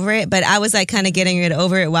not over it. But I was like kind of getting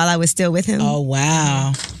over it while I was still with him. Oh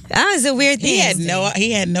wow, that was a weird thing.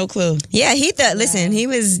 He had no clue. Yeah, he thought. Listen, he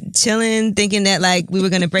was chilling, thinking that like we were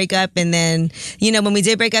gonna break up, and then when we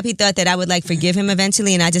did break up, he thought that I would like forgive him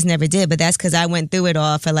eventually, and I just never did. But that's because I went through it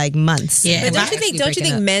all for like months. Yeah, But don't you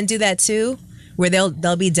think men do that too? Where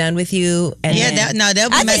they'll be done with you and they'll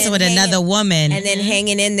be messing with another woman and then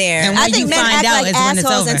hanging in there. And I when think you men find act out like is when it's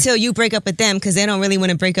assholes over. until you break up with them because they don't really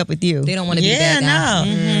want to break up with you. They don't want to be that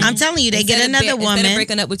guy. I'm telling you, they get another woman. Instead of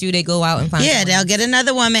breaking up with you, they go out and find someone. They'll get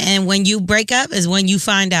another woman, and when you break up is when you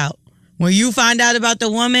find out. When you find out about the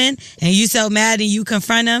woman and you so mad and you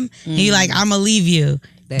confront him, and you like, I'm gonna leave you.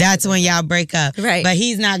 That's when y'all break up. Right. But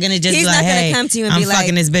he's not gonna just He's be like, not gonna hey, come to you and I'm be like-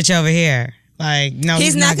 fucking this bitch over here. Like, no,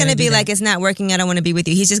 He's not going to be do that. like, it's not working, I don't want to be with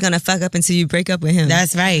you. He's just going to fuck up until you break up with him.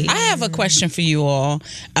 That's right. I have a question for you all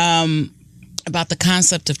about the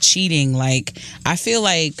concept of cheating. Like, I feel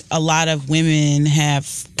like a lot of women have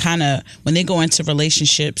kind of, when they go into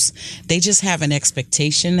relationships, they just have an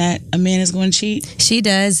expectation that a man is going to cheat. She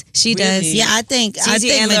does. She does. Yeah, I think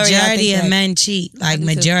Gigi and L'Oreal majority think of that. men cheat. Like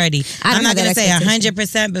majority. I don't I'm not have gonna that say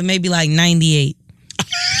expectation. 100%, but maybe like 98.9.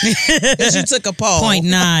 Because you took a poll.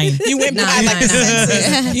 You went by like the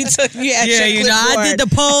census. You had your I did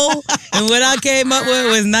the poll, and what I came up with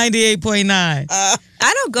was 98.9. I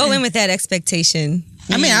don't go in with that expectation.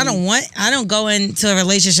 I mean, I don't go into a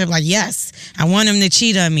relationship like, yes, I want him to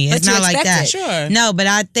cheat on me. It's But you not like expect that. it. Sure. No, but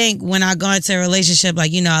I think when I go into a relationship,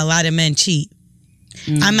 like, a lot of men cheat.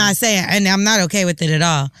 I'm not saying, and I'm not okay with it at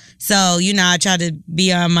all. So, I try to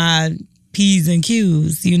be on my P's and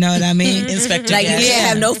Q's. You know what I mean? Inspector. Like, you Gadget. can't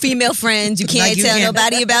have no female friends. You can't Like, you tell can't-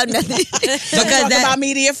 nobody about nothing. Because Because talk about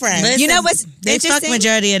me to your friends. Listen, You know what's they fuck interesting?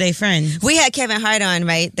 majority of their friends. We had Kevin Hart on,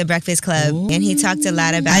 right? The Breakfast Club. And he talked a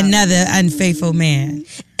lot about... Another unfaithful man.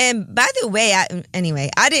 And by the way,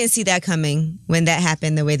 I didn't see that coming when that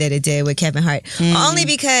happened the way that it did with Kevin Hart. Only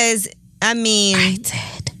because, I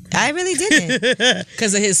did. I really didn't.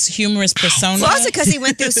 Because of his humorous persona. Well, also because he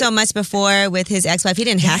went through so much before with his ex-wife. He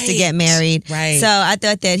didn't have to get married. Right. So I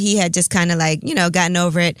thought that he had just kind of like, gotten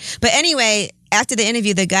over it. But anyway, after the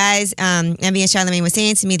interview, the guys, Envy and Charlamagne, were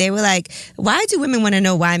saying to me, they were like, why do women want to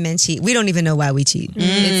know why men cheat? We don't even know why we cheat.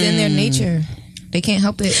 It's in their nature. They can't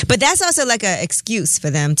help it. But that's also like an excuse for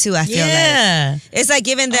them too, I feel Yeah. like. It's like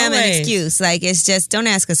giving them an Always. excuse. Like, it's just, don't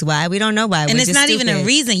ask us why. We don't know why. And We're it's just not even a stupid.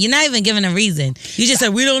 reason. You're not even giving a reason. You just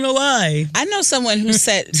said, we don't know why. I know someone who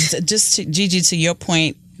said, just to, Gigi, to your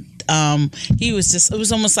point, he was just, it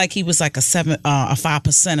was almost like he was like a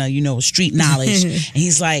 5%er, street knowledge. And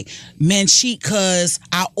he's like, men cheat because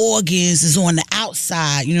our organs is on the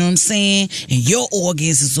outside, you know what I'm saying? And your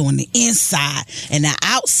organs is on the inside. And the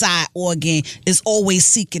outside organ is always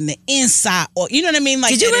seeking the inside. Or you know what I mean?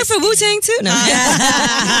 Like, Did you work for Wu-Tang too? No.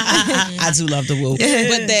 I do love the Wu.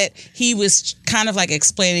 But that he was kind of like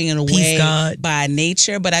explaining in a way God. by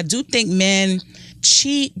nature. But I do think men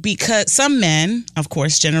cheat because some men, of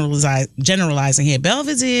course, generalizing here,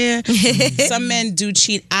 Belvedere, some men do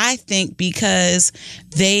cheat, I think, because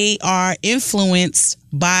they are influenced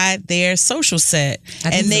by their social set.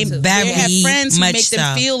 And they have friends who make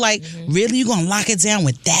them feel like, really, you gonna lock it down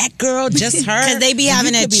with that girl, just her? Because they be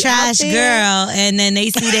having a trash girl and then they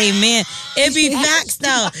see they man. It be facts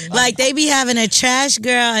though. Like they be having a trash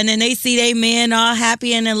girl and then they see they man all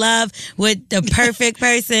happy and in love with the perfect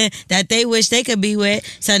person that they wish they could be with.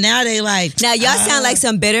 So now they like. Now y'all sound like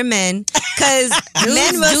some bitter men, because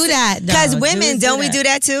men will do that, though. Because women, Dudes do don't we that. do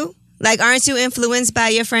that too? Like, aren't you influenced by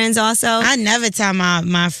your friends also? I never tell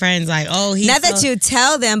my friends like, oh, he's Not that you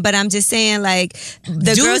tell them, but I'm just saying, like, the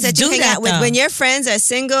Dudes girls that you do hang that, out with, though. when your friends are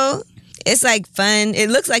single, it's like fun. It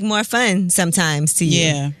looks like more fun sometimes to you.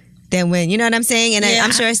 Yeah. than when, you know what I'm saying? And Yeah.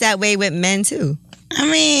 I'm sure it's that way with men too. I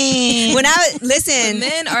mean, When But listen,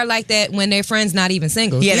 men are like that when their friend's not even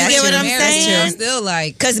single. Yeah, that's get what true. I'm saying? They're still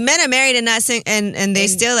like, because men are married and not and they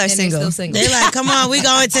still are and they're single. still single. they like, come on, we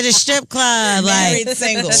going to the strip club. Like, Married,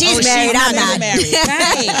 single. She's married, I'm not. Married.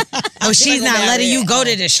 right. Oh, she's not letting you go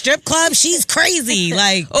to the strip club? She's crazy.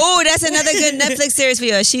 Like, Oh, that's another good Netflix series for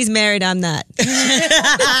you. She's married, I'm not. What's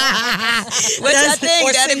that thing?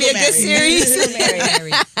 or That'd be a good single series.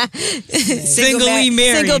 Married. singly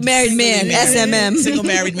married. Single married man, SMM. Single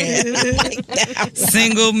married man.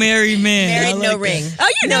 Single married man. Married, no ring.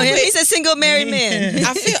 Oh, you know him. He's a single married man.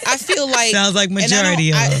 I feel like Sounds like and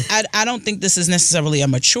majority of I don't think this is necessarily a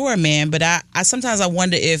mature man, but I sometimes I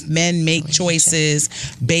wonder if men make choices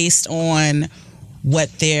based on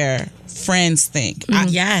what their friends think.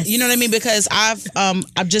 Yes. You know what I mean? Because I'm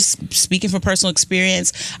just speaking from personal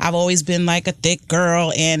experience. I've always been like a thick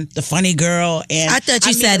girl and the funny girl. And I thought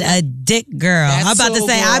you said a dick girl. That's I'm about to so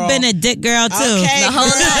say, girl. I've been a dick girl too. Okay, The whole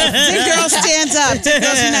life. Dick girl stands up. Dick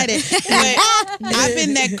girls united. But I've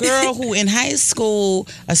been that girl who in high school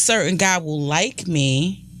a certain guy will like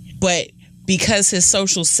me, but because his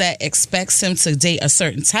social set expects him to date a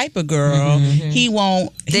certain type of girl, he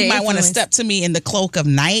won't. He Their might want to influence. step to me in the cloak of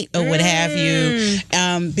night or what have you,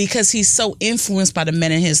 because he's so influenced by the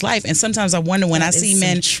men in his life. And sometimes I wonder when I That is see some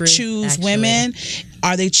men truth, choose actually. women,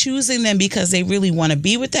 are they choosing them because they really want to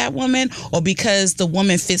be with that woman, or because the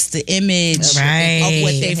woman fits the image Right. of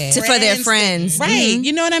what they For their friends. Right.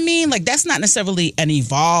 You know what I mean? Like, that's not necessarily an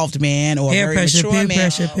evolved man or Peer a very pressure, mature peer man.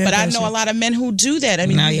 pressure, peer but I pressure. know a lot of men who do that. I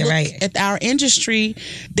mean, No, you you're look right. at our industry,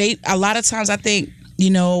 a lot of times I think,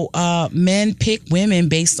 men pick women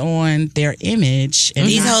based on their image. And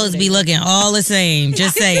These not- hoes be looking all the same.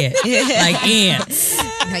 Just say it. Like ants.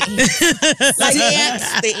 like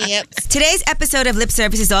the ants. Today's episode of Lip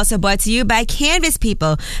Service is also brought to you by Canvas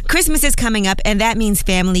People. Christmas is coming up, and that means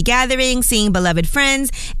family gatherings, seeing beloved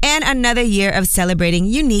friends, and another year of celebrating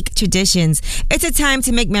unique traditions. It's a time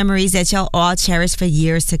to make memories that you'll all cherish for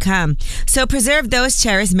years to come. So preserve those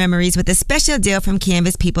cherished memories with a special deal from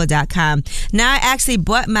CanvasPeople.com. Now, I actually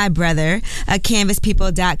bought my brother a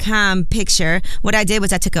CanvasPeople.com picture. What I did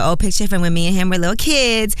was I took an old picture from when me and him were little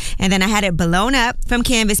kids, and then I had it blown up from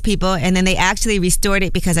Canvas People, and then they actually restored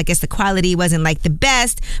it because I guess the quality wasn't like the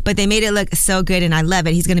best, but they made it look so good, and I love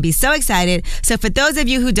it. He's going to be so excited. So for those of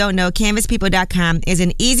you who don't know, CanvasPeople.com is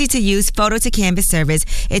an easy-to-use photo-to-canvas service.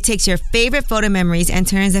 It takes your favorite photo memories and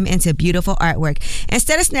turns them into beautiful artwork.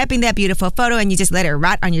 Instead of snapping that beautiful photo and you just let it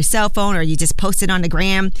rot on your cell phone or you just post it on the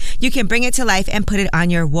gram, you can bring it to life and put it on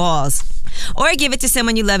your walls. Or give it to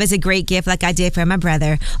someone you love as a great gift like I did for my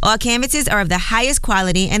brother. All canvases are of the highest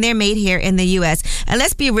quality and they're made here in the U.S. And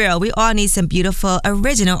let's be real, we all need some beautiful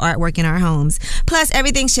original artwork in our homes. Plus,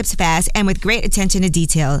 everything ships fast and with great attention to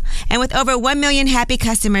detail. And with over 1 million happy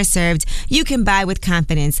customers served, you can buy with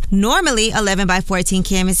confidence. Normally, 11 by 14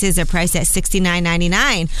 canvases are priced at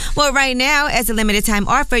 $69.99. Well, right now, as a limited time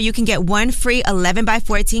offer, you can get one free 11 by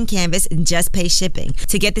 14 canvas and just pay shipping.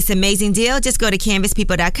 To get this amazing deal, just go to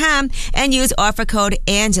CanvasPeople.com and use offer code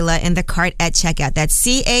Angela in the cart at checkout. That's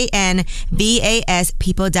CANVAS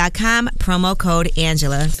people.com, promo code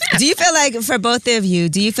Angela. Do you feel like, for both of you,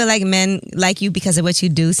 do you feel like men like you because of what you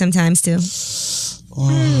do sometimes too?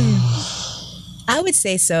 I would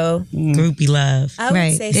say so. Groupie love. I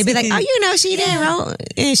would say They'd be so. like, oh, you know, she didn't wrote,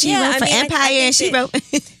 and she Yeah, wrote I for mean, I Empire, think and she that- wrote.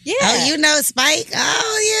 yeah. Oh, you know Spike?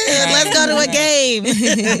 Oh, yeah. Let's go to a game.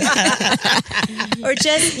 Or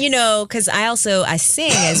just, because I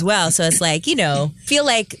sing as well. So it's like, feel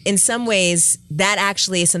like in some ways that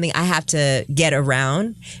actually is something I have to get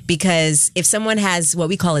around, because if someone has what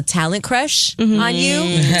we call a talent crush on you,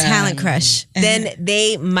 Talent crush. then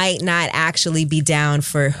they might not actually be down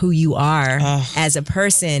for who you are as a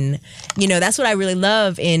person. That's what I really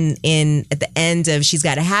love in at the end of She's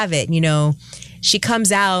Gotta Have It. She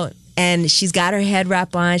comes out and she's got her head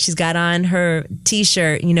wrap on, she's got on her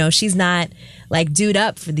t-shirt, she's not like dude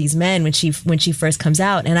up for these men when she first comes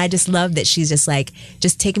out. And I just love that she's just like,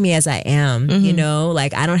 just take me as I am,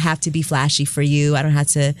 like I don't have to be flashy for you, I don't have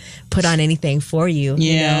to put on anything for you.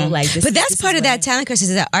 Like this, But that's part of that talent crush. As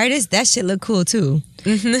an artist, that shit look cool too.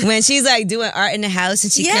 When she's like doing art in the house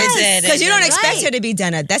and she Yes. because you don't expect Right. her to be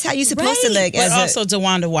done up. That's how you're supposed to look. But as also,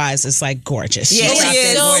 DeWanda Wise is like gorgeous. Yeah, She's she out is.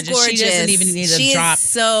 there So She doesn't gorgeous. even need She a is drop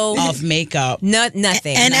so- of makeup.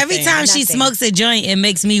 nothing. And every time she Nothing. smokes a joint, it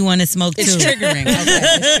makes me want to smoke too. It's triggering.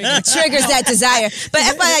 triggers that desire. But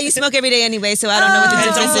FYI, you smoke every day anyway, so I don't know what the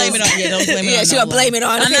difference Don't blame is. it on. Yeah, don't blame it Yeah, on. she gonna blame it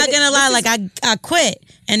on. I'm not gonna lie, like I quit,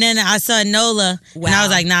 and then I saw Nola, and I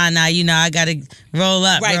was like, nah, I gotta roll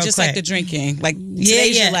up, Right, real just quick. like the drinking. Like, Yeah,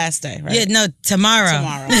 Today's your last day, right? Yeah, no, tomorrow.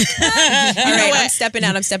 Tomorrow. All right, I'm stepping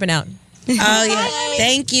out. Oh yeah,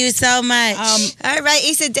 thank you so much. All right,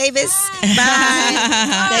 Eisa Davis.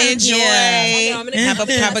 Bye. Enjoy.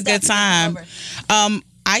 Have a good time.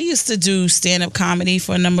 I used to do stand-up comedy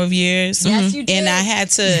for a number of years. Yes, you did. And I had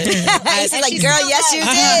to... Eisa like, girl, yes, you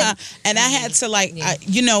did. And I had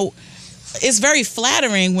to it's very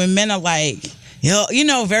flattering when men are like,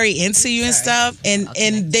 very into you and stuff. And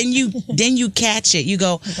then you catch it. You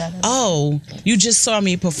go, oh, you just saw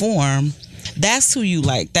me perform. That's who you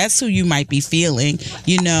like. That's who you might be feeling,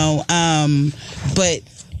 but...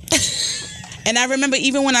 And I remember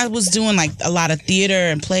even when I was doing like a lot of theater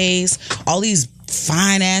and plays, all these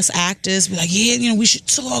fine ass actors be like, yeah, we should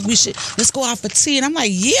talk. Let's go out for tea. And I'm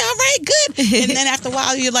like, yeah, all right, good. And then after a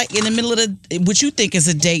while, you're like in the middle of what you think is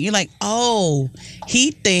a date. You're like, oh,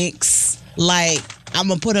 he thinks like I'm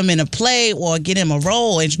gonna put him in a play or get him a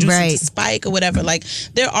role, introduce him to Spike or whatever. Like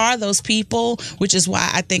there are those people, which is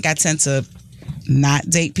why I think I tend to not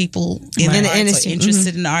date people in the arts or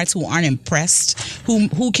interested in the arts who aren't impressed,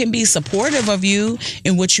 who can be supportive of you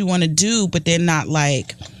in what you want to do, but they're not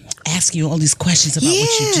like ask you all these questions about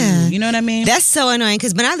what you do. You know what I mean? That's so annoying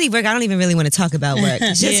because when I leave work, I don't even really want to talk about work.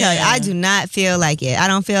 Just tell you, I do not feel like it. I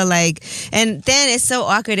don't feel like, and then it's so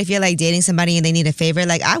awkward if you're like dating somebody and they need a favor.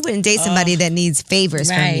 Like I wouldn't date somebody that needs favors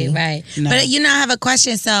from me. Right. No. But I have a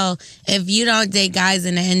question. So if you don't date guys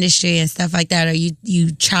in the industry and stuff like that, or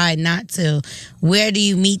you try not to, where do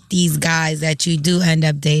you meet these guys that you do end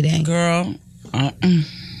up dating? Girl,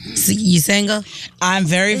 So you single? I'm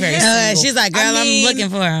very, very single. She's like, girl, I'm looking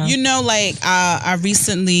for him. I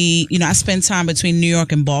recently, I spend time between New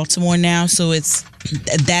York and Baltimore now, so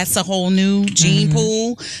that's a whole new gene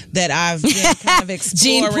pool that I've been kind of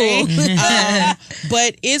exploring.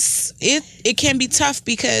 But it can be tough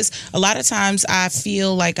because a lot of times I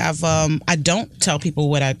feel like I don't tell people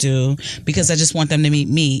what I do because I just want them to meet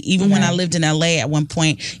me. Even when I lived in LA at one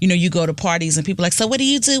point, you go to parties and people are like, so what do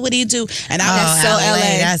you do? What do you do? And that's so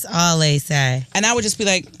LA. That's all they say. And I would just be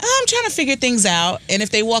like, I'm trying to figure things out. And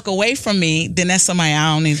if they walk away from me, then that's somebody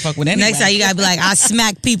I don't need to fuck with anyway. Next time you gotta be like, I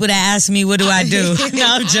smack people that ask me, what do I do? No,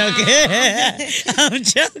 I'm joking. I'm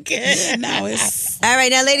joking. No, it's all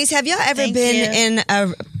right. Now, ladies, have y'all ever been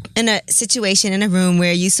in a situation in a room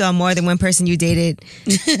where you saw more than one person you dated?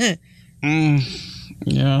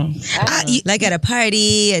 Yeah. Like at a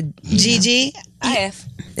party, Gigi? I have.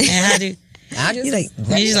 And how do I just you like?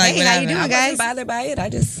 hey, how you doing, I guys? wasn't bothered by it. I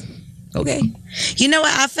just okay. You know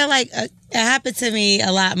what? I feel like it happened to me a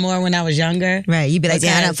lot more when I was younger. Right. You'd be like,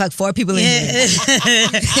 damn, I done fuck 4 people in here.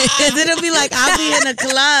 Because it'll be like, I'll be in a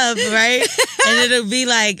club, right? And it'll be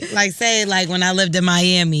like say, like when I lived in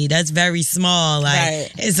Miami, that's very small.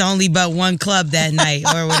 Like, it's only but one club that night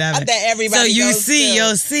or whatever. That everybody goes to.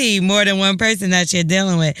 You'll see more than one person that you're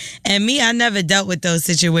dealing with. And me, I never dealt with those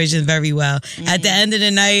situations very well. At the end of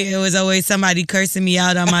the night, it was always somebody cursing me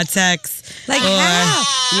out on my text. Like, how?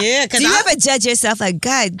 Yeah. Do you ever judge yourself like,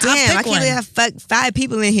 God damn, I can't believe I fucked 5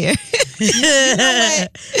 people in here? You know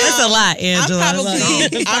what? That's a lot, Angela.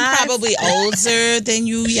 I'm probably older than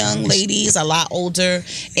you young ladies, a lot older.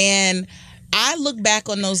 And I look back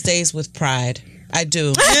on those days with pride. I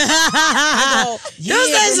do. I go, those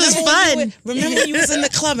days was fun. Remember you was in the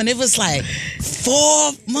club and it was like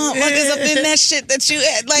 4 motherfuckers up in that shit that you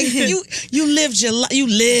had. Like you lived your life.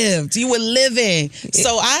 You were living.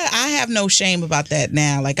 So I have no shame about that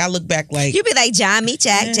now. Like I look back like You be like, John, meet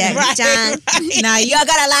Jack, Jack, meet John. Right. Now y'all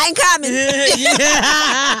got a lot in common.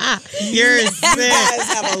 You're you guys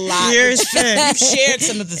have a lot. You're sick. You've shared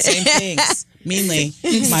some of the same things. Mainly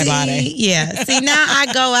my body. Yeah. See, now I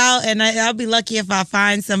go out and I'll be lucky if I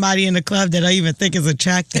find somebody in the club that I even think is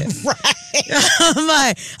attractive. Right. I'm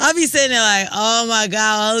like, I'll be sitting there like, oh my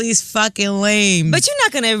God, all these fucking lame. But you're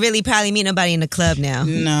not going to really probably meet nobody in the club now.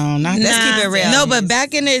 No, not Let's keep it real. No, but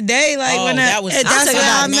back in the day, like when that was. I'm that's talking where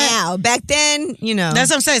about I met. now. Back then, That's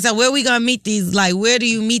what I'm saying. So where we gonna meet these? Like, where do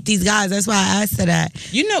you meet these guys? That's why I asked her that.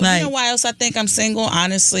 You know why else I think I'm single,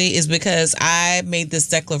 honestly, is because I made this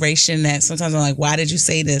declaration that sometimes I'm like, why did you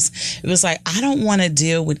say this? It was like, I don't want to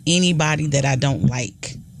deal with anybody that I don't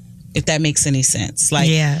like, if that makes any sense. Like,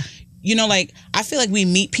 yeah. Like, I feel like we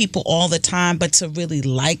meet people all the time, but to really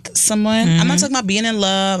like someone, I'm not talking about being in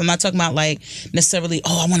love. I'm not talking about, like, necessarily,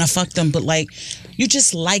 I want to fuck them, but, like, you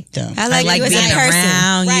just like them. I like you as being a person.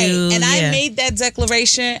 around Right. you. And yeah. I made that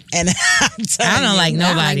declaration, and I'm telling I don't like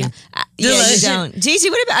nobody. Yeah, you don't. Gigi,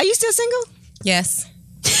 are you still single? Yes.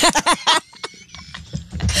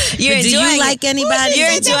 You're Do enjoying you like anybody?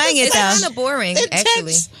 You're enjoying it, It's though. kind of boring,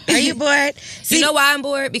 actually. Are you bored? You know why I'm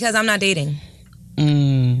bored? Because I'm not dating. But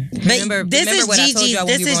Remember this is what I told Gigi's. y'all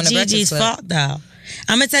when This we were on is the Breakfast Gigi's Club? fault, though.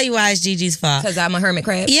 I'm gonna tell you why it's Gigi's fault. Because I'm a hermit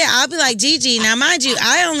crab. Yeah, I'll be like, Gigi, now mind you,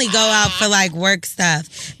 I only go out for like work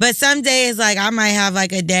stuff. But some days, like, I might have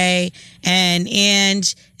like a day and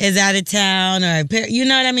Ange is out of town or, you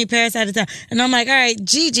know what I mean, Paris out of town. And I'm like, all right,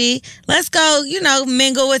 Gigi, let's go,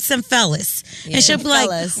 mingle with some fellas. Yeah, and she'll be like,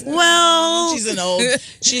 well. She's an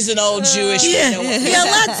old Jewish. Yeah,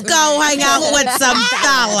 let's go hang out with some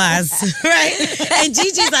fellas, right? And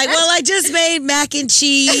Gigi's like, well, I just made mac and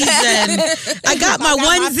cheese and I got my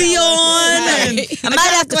onesie on. And I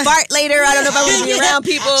might have to fart later. I don't know if I want to be around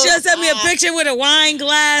people. She'll send me a picture with a wine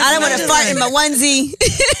glass. I don't want to fart in my onesie.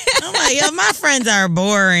 I'm like, yo, my friends are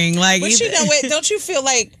boring. Like, But don't you feel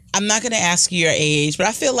like, I'm not going to ask you your age, but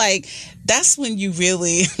I feel like that's when you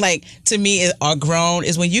really, like, to me, are grown,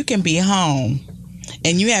 is when you can be home.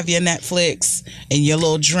 And you have your Netflix and your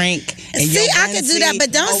little drink. And see, I could do that,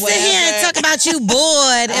 but don't sit here and talk about you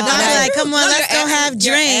bored. If I'm like, come on, let's go have drinks.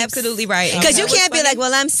 You're absolutely right. Because you can't be like,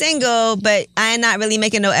 well, I'm single, but I'm not really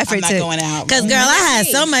making no effort I'm not going out. Because, girl, I had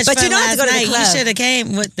so much But fun you don't have to go to the last night. club. You should have came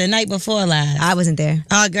the night before last. I wasn't there.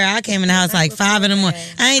 Oh, girl, I came in the house like 5 in the morning.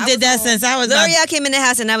 I ain't did that since I was L'Oreal came in the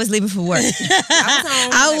house and I was leaving for work.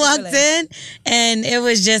 I walked in and it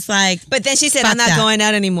was just like, But then she said, Fuck I'm not that. going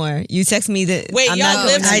out anymore. You text me that Wait, I'm y'all not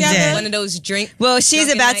live going out. together? I did. One of those drink. Well, she's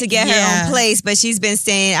drunken about to night. get her Yeah. own place, but she's been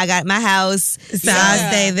staying. I got my house. so I'll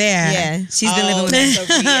stay there. Yeah, she's been living with me. It's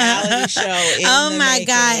a reality show. In Oh the my making.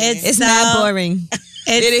 God, It's so, not boring.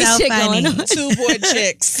 It's It is so shit funny. going on. Two bored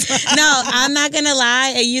chicks. No, I'm not gonna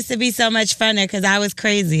lie. It used to be so much funner because I was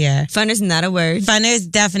crazier. Fun is not a word. Funner is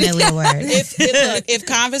definitely a word. If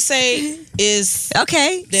conversate is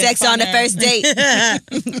Okay, Then sex on the funner. first date.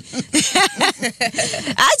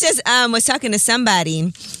 I just was talking to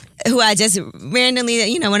somebody who I just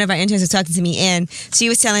randomly, one of our interns was talking to me, and she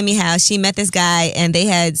was telling me how she met this guy and they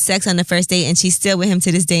had sex on the first date, and she's still with him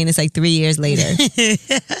to this day, and it's like 3 years later.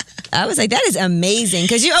 I was like, that is amazing,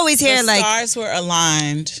 because you always hear the like stars were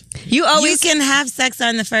aligned. you You always. can have sex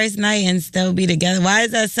on the first night and still be together. Why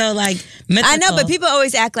is that so like mythical? I know, but people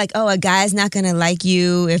always act like, oh, a guy's not gonna like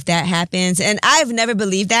you if that happens, and I've never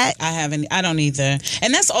believed that. I don't either.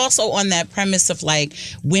 And that's also on that premise of like,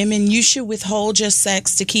 women, you should withhold your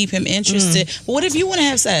sex to keep him interested. But what if you want to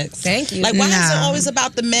have sex? Thank you. Like, why is it No. always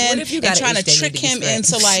about the men What if you and got an trying to itch they trick need to be him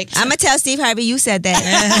scratched? into like, I'm gonna tell Steve Harvey you said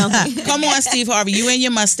that. come on, Steve Harvey, you and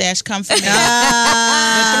your mustache, come for me.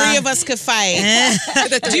 The three of us could fight.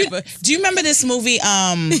 do you remember this movie,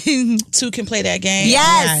 Two Can Play That Game?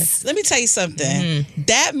 Yes. Let me tell you something.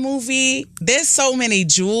 That movie, there's so many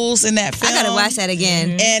jewels in that film. I gotta watch that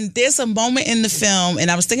again. And there's a moment in the film,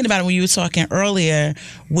 and I was thinking about it when you were talking earlier,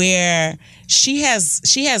 where she has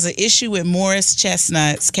an issue with Morris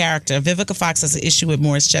Chestnut's character. Vivica Fox has an issue with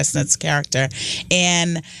Morris Chestnut's character,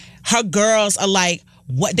 and her girls are like,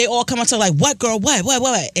 what? They all come up to her like, what girl,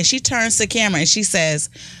 what? And she turns to the camera and she says,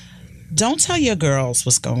 don't tell your girls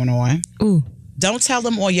what's going on. Ooh. Don't tell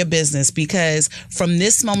them all your business, because from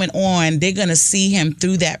this moment on, they're going to see him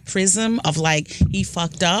through that prism of like, he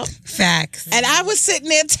fucked up. Facts. And I was sitting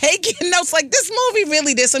there taking notes like, this movie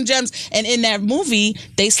really did some gems. And in that movie,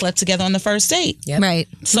 they slept together on the first date. Yep. Right.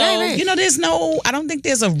 So, Right. I don't think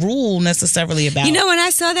there's a rule necessarily about You know, when I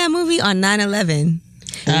saw that movie on 9/11,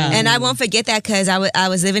 and I won't forget that because I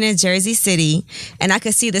was living in Jersey City, and I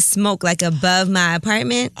could see the smoke like above my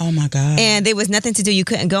apartment. Oh my God. And there was nothing to do. You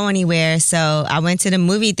couldn't go anywhere. So I went to the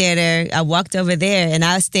movie theater. I walked over there and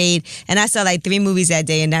I stayed, and I saw like 3 movies that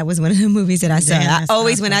day, and that was one of the movies that I saw. Damn, I that's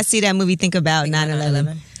always, when I see that movie, think about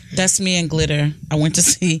 9/11. That's me and Glitter. I went to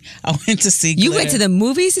see Glitter. You went to the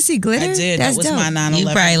movies to see Glitter? I did. That's that was dope. my 9/11. You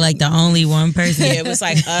probably like the only one person. Yeah, it was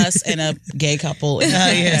like us and a gay couple. Oh,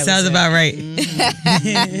 yeah, sounds about right.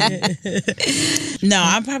 No,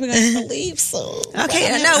 I'm probably going to leave soon. Okay,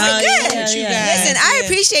 no, we're good. With you yeah. guys. Listen, I Yeah.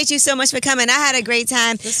 appreciate you so much for coming. I had a great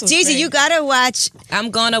time. This was Gigi, great. you gotta watch.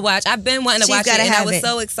 I'm gonna watch. I've been wanting to She's watch it, gotta and I have was it.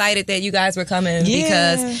 so excited that you guys were coming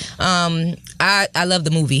Yeah. because I love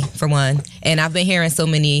the movie for one, and I've been hearing so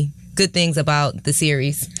many good things about the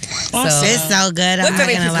series. Awesome. It's so good. We're I'm not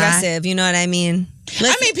very gonna lie. progressive. You know what I mean?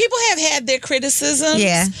 I mean, people have had their criticisms.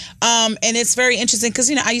 Yeah. And it's very interesting because,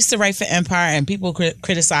 I used to write for Empire and people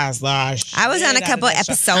criticize I was on a couple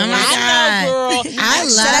episodes. Oh my I know, girl. I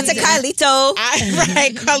love Shout out to Carlito.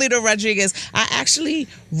 Right, Carlito Rodriguez. I actually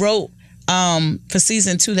wrote for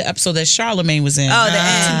season 2 the episode that Charlemagne was in. Oh,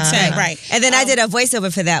 the end. Right. And then I did a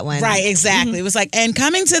voiceover for that one. Right, exactly. It was like, and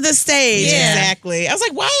coming to the stage. Yeah. Exactly. I was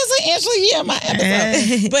like, why isn't Ashley here in my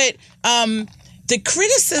episode? But the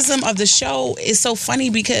criticism of the show is so funny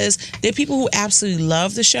because there are people who absolutely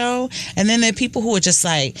love the show, and then there are people who are just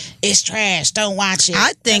like, it's trash, don't watch it.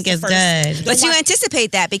 I think it's good. But you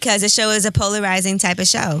anticipate that because the show is a polarizing type of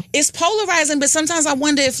show. It's polarizing, but sometimes I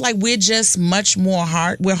wonder if like we're just much more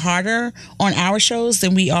we're harder on our shows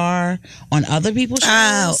than we are on other people's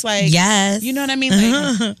shows. Like, yes. You know what I mean?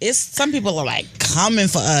 Like, it's some people are like coming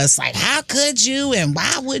for us, like, how could you and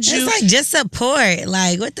why would you? It's like, just support.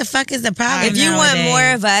 Like, what the fuck is the problem? If you want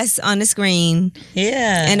more of us on the screen,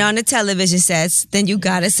 and on the television sets, then you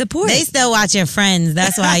gotta support. They still watching Friends.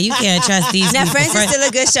 That's why you can't trust these now, people. Friends is still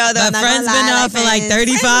a good show, though. But Friends been on for like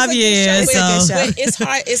 35 years. But it's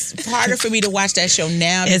hard. It's harder for me to watch that show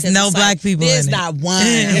now. It's no it's black like, people. There's in not it. one.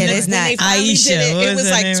 It's not. Aisha. It was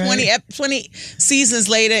like name, 20 seasons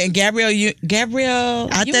later, and Gabrielle.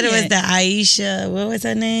 I thought it was the Aisha. What was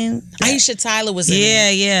her name? Aisha Tyler was in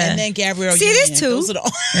it. Yeah. And then Gabrielle. See, there's two. Those are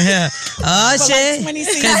the Oh shit!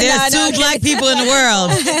 Because there's two black people in the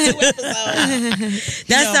world.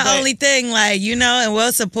 That's the only thing, like, and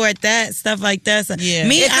we'll support that stuff like that. So,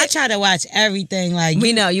 me, I try to watch everything. Like,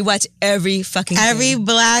 we know you watch every fucking every thing.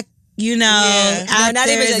 black, No, not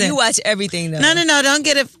even that. You watch everything though. No.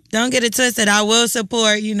 Don't get it twisted. I will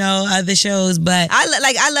support, other shows, but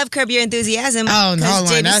I love Curb Your Enthusiasm. Oh no,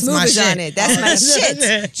 JB that's Smoove my is shit. on it. That's my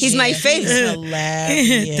shit. He's my favorite.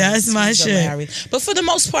 Hilarious. That's my shit. Hilarious. But for the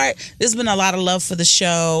most part, there's been a lot of love for the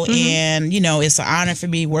show, and it's an honor for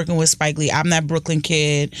me working with Spike Lee. I'm that Brooklyn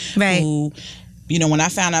kid who. When I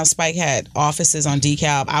found out Spike had offices on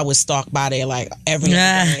DeKalb, I was stalked by there like every other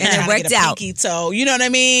day. And it worked out. Pinky toe, you know what I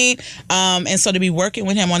mean? And so to be working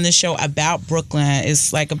with him on this show about Brooklyn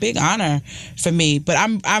is like a big honor for me. But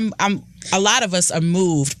I'm a lot of us are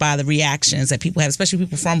moved by the reactions that people have, especially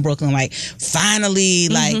people from Brooklyn. Like, finally,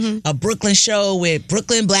 like a Brooklyn show with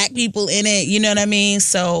Brooklyn black people in it. You know what I mean?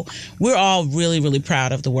 So we're all really, really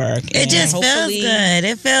proud of the work. It just feels good.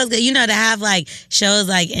 It feels good. To have like shows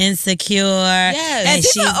like Insecure. Yes. And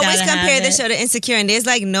people always compare the show to Insecure, and there's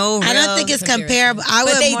like no real I don't think it's comparable.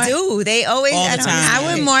 But they do. They always. All the time.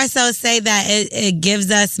 I would more so say that it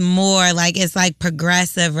gives us more, like, it's like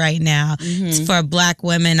progressive right now for black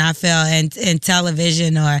women, I feel, in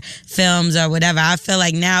television or films or whatever. I feel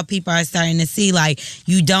like now people are starting to see, like,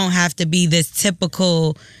 you don't have to be this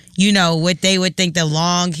typical, what they would think, the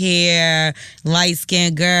long hair, light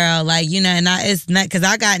skinned girl, like, and it's not, because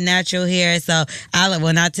I got natural hair, so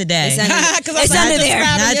not today. It's under there.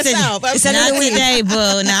 Not today,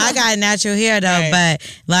 boo. Now I got natural hair though, but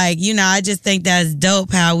like, I just think that's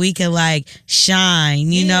dope how we can like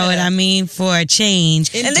shine, you know what I mean, for a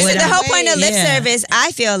change. And listen, the whole point of lip service,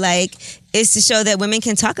 I feel like, is to show that women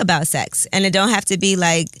can talk about sex, and it don't have to be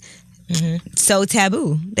like so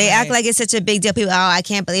taboo. They act like it's such a big deal. People, I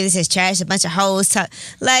can't believe this is trash. A bunch of hoes talk.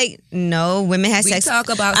 Like, no, women have sex. Talk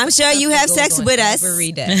about. I'm sure you have sex with us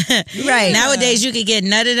every day. Right. Nowadays, you could get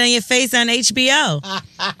nutted on your face on HBO.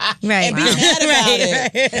 Right. And be mad about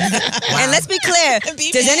it. And let's be clear.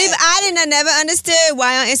 I never understood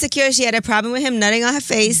why on Insecure she had a problem with him nutting on her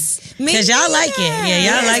face. Because y'all like it.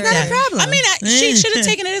 Yeah, y'all like that. Not a problem. I mean, she should have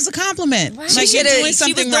taken it as a compliment. Right. Like, you're doing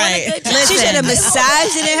something right. She should have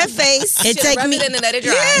massaged it in her face. It take me in and let it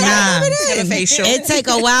dry. Have a facial. It take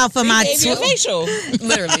a while for my facial.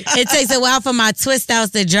 Literally. It takes a while for my twist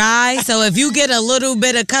outs to dry. So if you get a little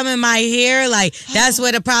bit of cum in my hair, like, that's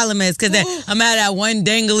where the problem is. Because I'm at that one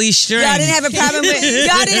dangly string. Y'all didn't have a problem with.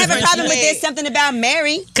 There's something about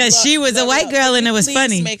Mary. Because she was a white girl and it was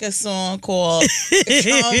funny. Please make a song called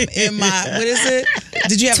 "Come in My." What is it?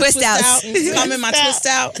 Did you have Twist a twist outs. out? Come in my twist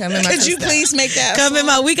out. Could you please make that? Come in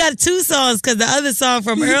my. We got 2 songs because the other song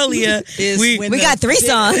from earlier. We got 3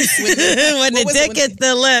 songs. When the dick hits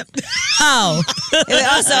the lip. Oh. It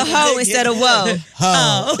was also ho instead of whoa.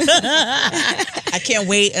 Oh. I can't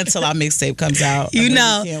wait until our mixtape comes out.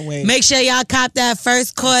 Can't wait. Make sure y'all cop that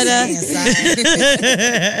first quarter.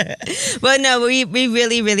 Well, no, we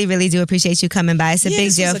really, really, really do appreciate you coming by. It's a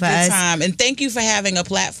big deal for us. Time. And thank you for having a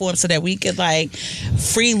platform so that we could like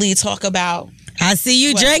freely talk about. I see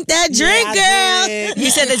you drank that drink, girl. You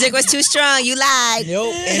said the drink was too strong. You lied.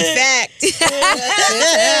 Nope. In fact.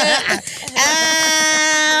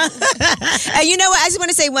 And you know what? I just want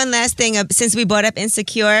to say one last thing. Since we brought up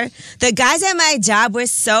Insecure, the guys at my job were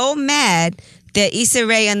so mad that Issa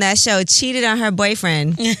Rae on that show cheated on her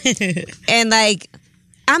boyfriend. And like,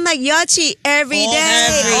 I'm like, y'all cheat every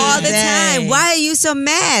day, all the time. Why are you so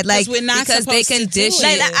mad? Like, we're not because they condition.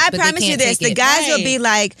 like, I promise you this: the guys will be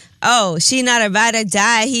like, "Oh, she not a ride or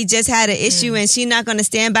die. He just had an issue, and she not going to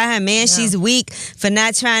stand by her man. She's weak for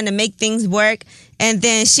not trying to make things work." and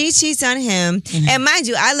then she cheats on him. And mind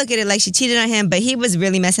you, I look at it like she cheated on him, but he was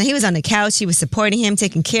really messing. He was on the couch. He was supporting him,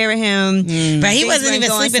 taking care of him. But he wasn't even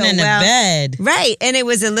sleeping in the bed. Right. And it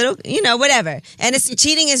was a little, whatever. And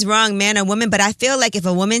cheating is wrong, man or woman. But I feel like if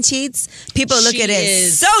a woman cheats, people look at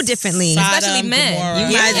it so differently. Especially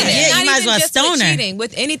men. You might as well stone her. Cheating,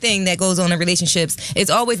 with anything that goes on in relationships, it's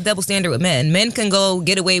always a double standard with men. Men can go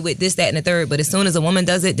get away with this, that, and the third, but as soon as a woman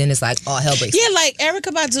does it, then it's like, oh, hell breaks. Yeah, like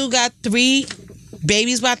Erykah Badu got 3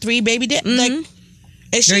 babies by 3 baby like.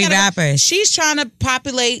 And 3 rappers. She's trying to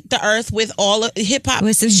populate the earth with all of hip hop.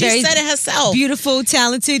 She said it herself. Beautiful,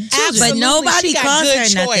 talented children. Absolutely. But nobody she got calls good her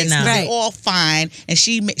choice. nothing now. They're all fine, and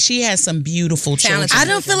she has some beautiful children. I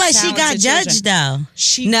don't feel like she got judged though.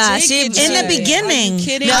 She in the beginning. Are you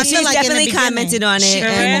kidding? No, me? she's definitely commented on it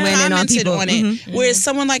and went on people. Whereas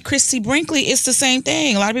someone like Christy Brinkley, it's the same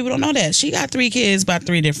thing. A lot of people don't know that. She got 3 kids by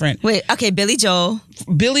 3 different. Wait, okay, Billy Joel,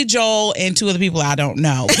 and 2 other people I don't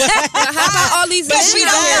know. How about all these men we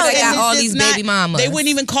don't know that got all these baby mamas? They wouldn't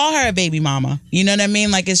even call her a baby mama. You know what I mean?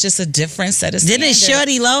 Like, it's just a different set of standards. Didn't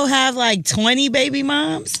Shorty Lowe have like 20 baby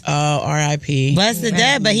moms? Oh, R.I.P. Bless the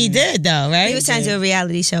dead, but he did though, right? he was trying to do a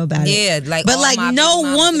reality show about it. Yeah, like, But all like my no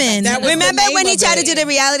baby mamas. woman. That was Remember the name when he of tried to it. do the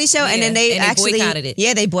reality show and then they actually boycotted it?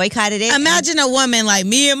 Yeah, they boycotted it. Imagine a woman like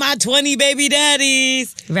me and my 20 baby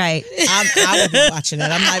daddies. Right. I would be watching it.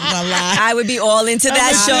 I'm not even gonna lie. I would be all into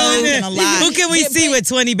that I'm show. not even gonna lie. Who can we see with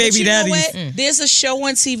 20 But baby you know daddies? what? There's a show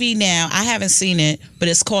on TV now. I haven't seen it, but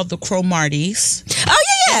it's called The Cromarties. Oh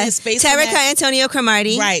yeah, And it's based on Tarek that- Antonio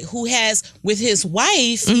Cromartie. Right, who has, with his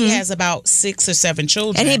wife, he has about 6 or 7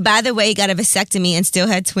 children. And he, by the way, got a vasectomy and still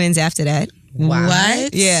had twins after that.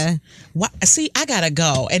 What? Yeah. What? See, I gotta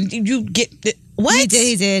go. And you get... What?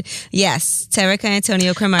 He did. Yes. Tarek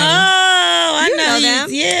Antonio Cromartie. Oh, I You know know them.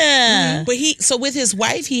 them. Yeah. But so with his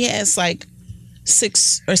wife, he has like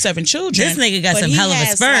 6 or 7 children. This nigga got but some he hell of a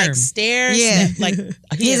has, sperm. Like stairs. Yeah. Like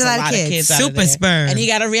he has a lot of kids out of Super there. sperm. And he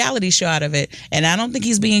got a reality show out of it. And I don't think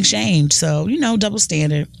he's being shamed. So, double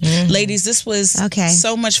standard. Ladies, this was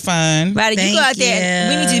so much fun. Right, you go out there.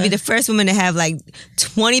 We need you to be the first woman to have like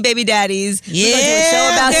 20 baby daddies. Yeah, We're gonna do a show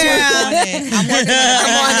about you. I'm working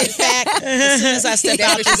on it. In fact, as soon as I step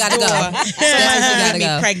out this gotta door, go. somebody's gonna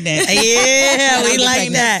get me pregnant. Yeah, we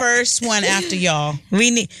like that. The first one after y'all. We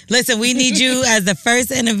need you as the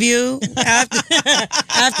first interview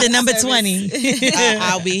after number 20.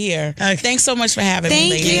 I'll be here. Thanks so much for having me,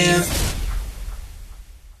 ladies. Thank you.